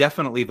Matthew is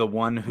definitely the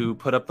one who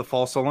put up the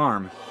false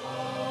alarm.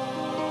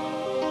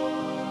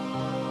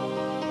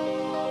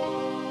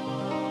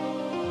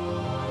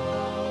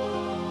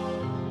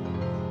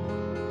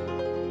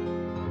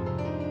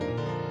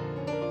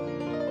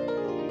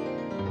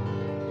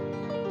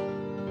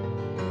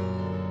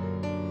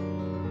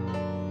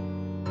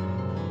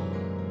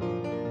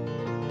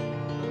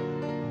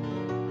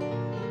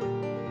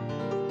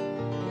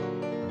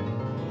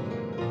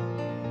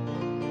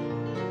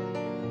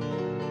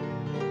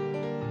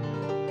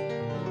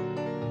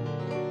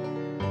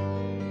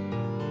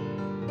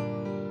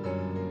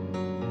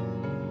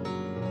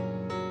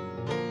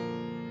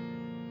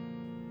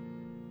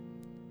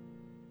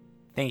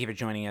 Thank you for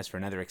joining us for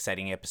another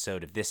exciting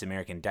episode of This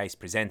American Dice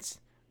Presents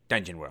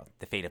Dungeon World,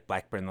 The Fate of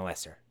Blackburn the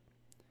Lesser.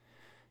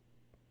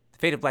 The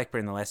Fate of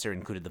Blackburn the Lesser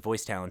included the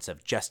voice talents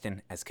of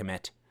Justin as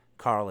Comet,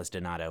 Carl as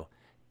Donato,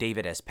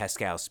 David as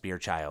Pascal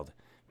Spearchild,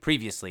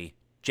 previously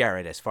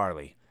Jared as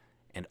Farley,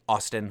 and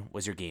Austin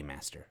was your game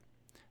master.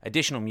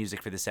 Additional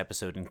music for this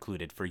episode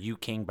included For You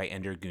King by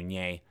Ender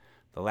Gunier,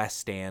 The Last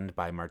Stand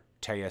by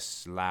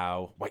Martius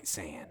Lau White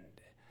Sand,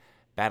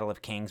 Battle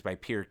of Kings by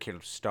Pierre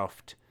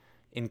Kirstoft,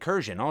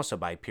 Incursion, also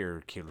by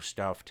Pierre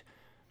Kirstoft,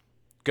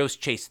 Ghost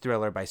Chase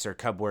Thriller by Sir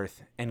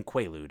Cubworth, and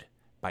Quaalude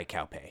by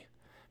Cowpay.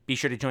 Be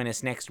sure to join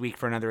us next week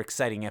for another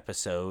exciting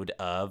episode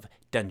of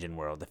Dungeon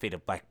World, The Fate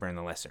of Blackburn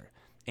the Lesser.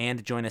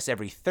 And join us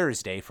every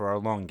Thursday for our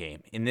long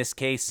game. In this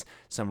case,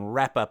 some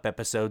wrap-up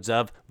episodes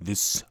of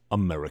This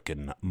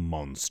American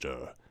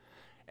Monster.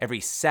 Every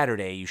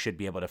Saturday, you should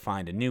be able to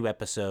find a new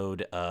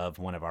episode of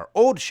one of our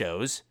old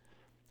shows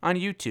on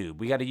YouTube.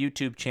 We got a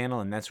YouTube channel,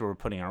 and that's where we're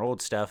putting our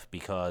old stuff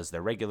because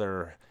the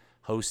regular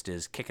host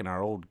is kicking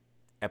our old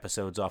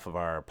episodes off of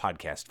our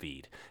podcast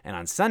feed. And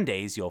on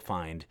Sundays, you'll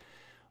find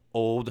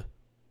old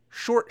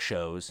short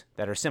shows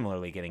that are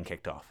similarly getting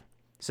kicked off.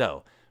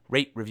 So,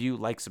 rate, review,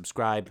 like,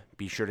 subscribe.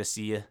 Be sure to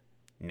see you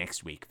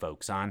next week,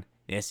 folks, on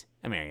This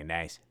American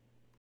Dice.